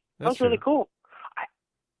 Yeah, that's really cool.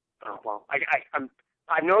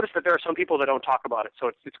 I've noticed that there are some people that don't talk about it, so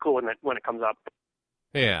it's cool when it comes up.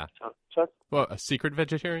 Yeah. So well, secret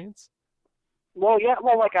vegetarians? Well, yeah.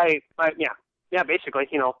 Well, yeah. Basically,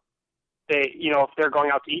 they, if they're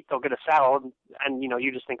going out to eat, they'll get a salad, and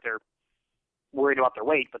you just think they're worried about their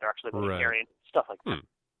weight, but they're actually vegetarian. Right. Stuff like that.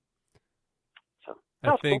 So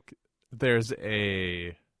I think there's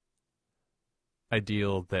a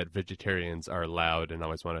ideal that vegetarians are loud and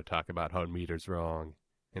always want to talk about how meat is wrong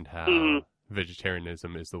and how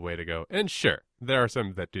vegetarianism is the way to go. And sure, there are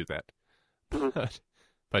some that do that.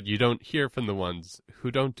 But you don't hear from the ones who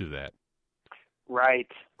don't do that.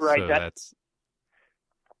 Right. So that's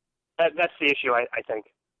the issue, I think.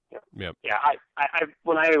 Yep. Yeah. I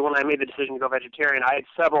when I made the decision to go vegetarian, I had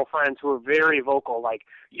several friends who were very vocal. Like,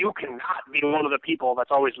 you cannot be one of the people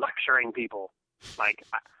that's always lecturing people. Like,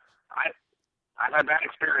 I've had bad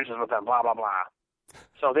experiences with them. Blah blah blah.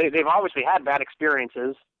 So they've obviously had bad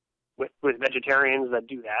experiences with vegetarians that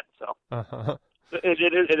do that. So it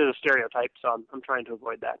is a stereotype. So I'm trying to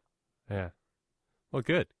avoid that. Yeah. Well,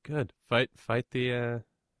 good. Fight the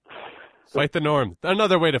norm.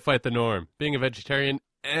 Another way to fight the norm: being a vegetarian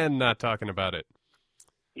and not talking about it.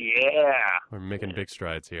 Yeah. We're making big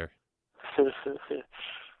strides here. So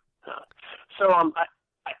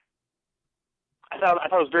I thought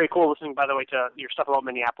it was very cool listening, by the way, to your stuff about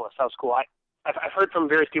Minneapolis. That was cool. I've heard from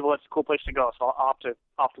various people it's a cool place to go, so I'll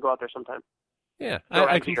have to go out there sometime. Yeah,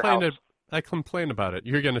 I complain about it.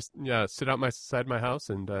 You're gonna sit outside my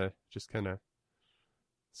house and just kind of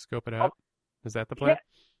scope it out. Is that the plan? Yeah.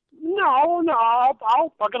 No.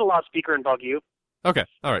 I'll get a loudspeaker and bug you. Okay.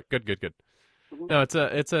 All right. Good. Mm-hmm. No, it's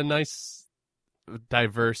a nice,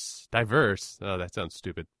 diverse. Oh, that sounds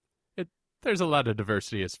stupid. There's a lot of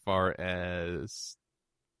diversity as far as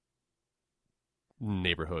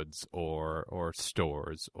neighborhoods or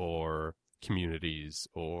stores or communities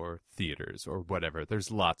or theaters or whatever.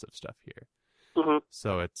 There's lots of stuff here. Mm-hmm.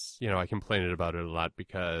 So it's, I complain about it a lot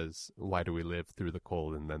because why do we live through the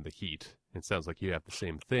cold and then the heat? It sounds like you have the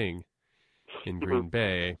same thing in Green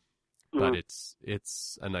Bay, but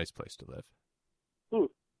it's a nice place to live.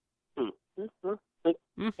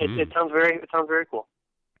 It sounds very cool.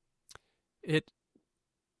 It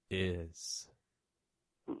is.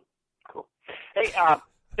 Cool. Hey,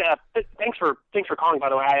 thanks for calling. By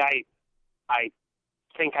the way, I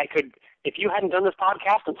think I could, if you hadn't done this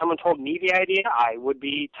podcast and someone told me the idea, I would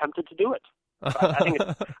be tempted to do it. I think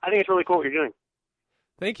it's really cool what you're doing.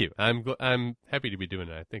 Thank you. I'm happy to be doing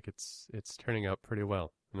it. I think it's turning out pretty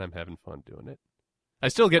well, and I'm having fun doing it. I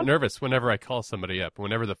still get nervous whenever I call somebody up.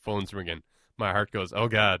 Whenever the phone's ringing, my heart goes, "Oh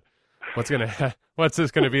God, what's this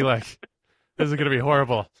gonna be like? This is gonna be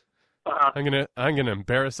horrible. I'm gonna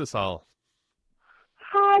embarrass us all."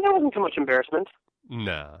 There wasn't too much embarrassment.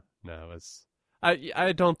 No,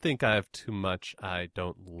 I don't think I have too much I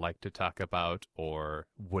don't like to talk about or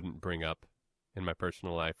wouldn't bring up in my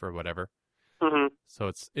personal life or whatever. Mm-hmm.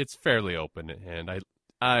 So it's fairly open, and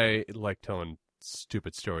I like telling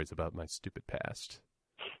stupid stories about my stupid past.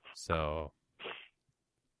 So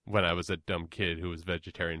when I was a dumb kid who was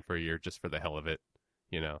vegetarian for a year just for the hell of it,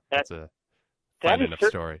 that's a fun enough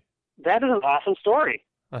story. That is an awesome story.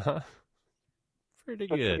 Pretty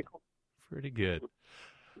good. Cool. Pretty good.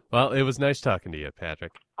 Well, it was nice talking to you,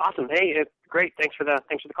 Patrick. Awesome. Hey, it's great. Thanks for the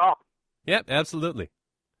call. Yep, absolutely.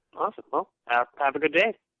 Awesome. Well, have a good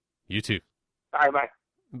day. You too. All right, bye.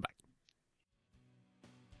 Bye.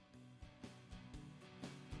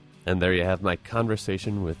 And there you have my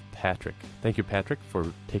conversation with Patrick. Thank you, Patrick,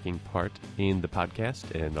 for taking part in the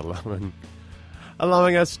podcast and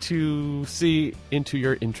allowing us to see into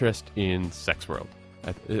your interest in Sex World.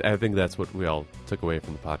 I think that's what we all took away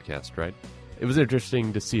from the podcast, right? It was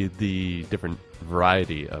interesting to see the different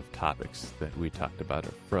variety of topics that we talked about,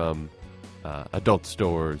 from adult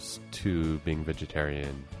stores to being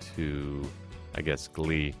vegetarian to, I guess,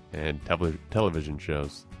 Glee and television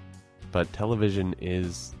shows. But television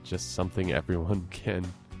is just something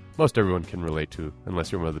most everyone can relate to,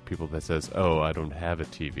 unless you're one of the people that says, oh, I don't have a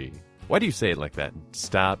TV. Why do you say it like that?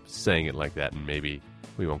 Stop saying it like that, and maybe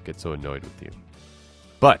we won't get so annoyed with you.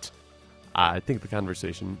 But I think the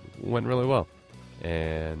conversation went really well.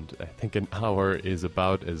 And I think an hour is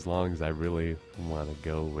about as long as I really want to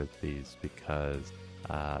go with these, because,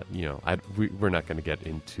 we're not going to get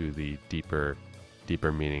into the deeper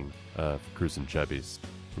meaning of Cruise and Chubbies.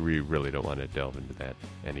 We really don't want to delve into that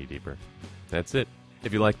any deeper. That's it.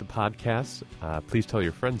 If you like the podcast, please tell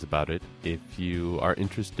your friends about it. If you are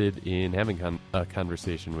interested in having a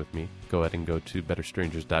conversation with me, go ahead and go to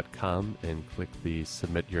betterstrangers.com and click the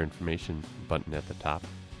Submit Your Information button at the top.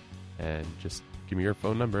 And just give me your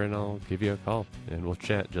phone number and I'll give you a call, and we'll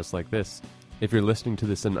chat just like this. If you're listening to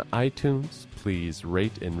this in iTunes, please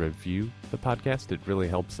rate and review the podcast. It really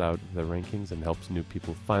helps out the rankings and helps new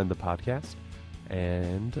people find the podcast.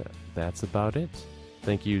 And that's about it.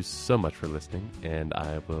 Thank you so much for listening, and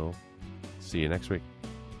I will see you next week.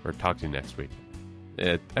 Or talk to you next week.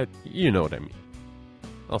 You know what I mean.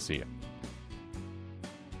 I'll see you.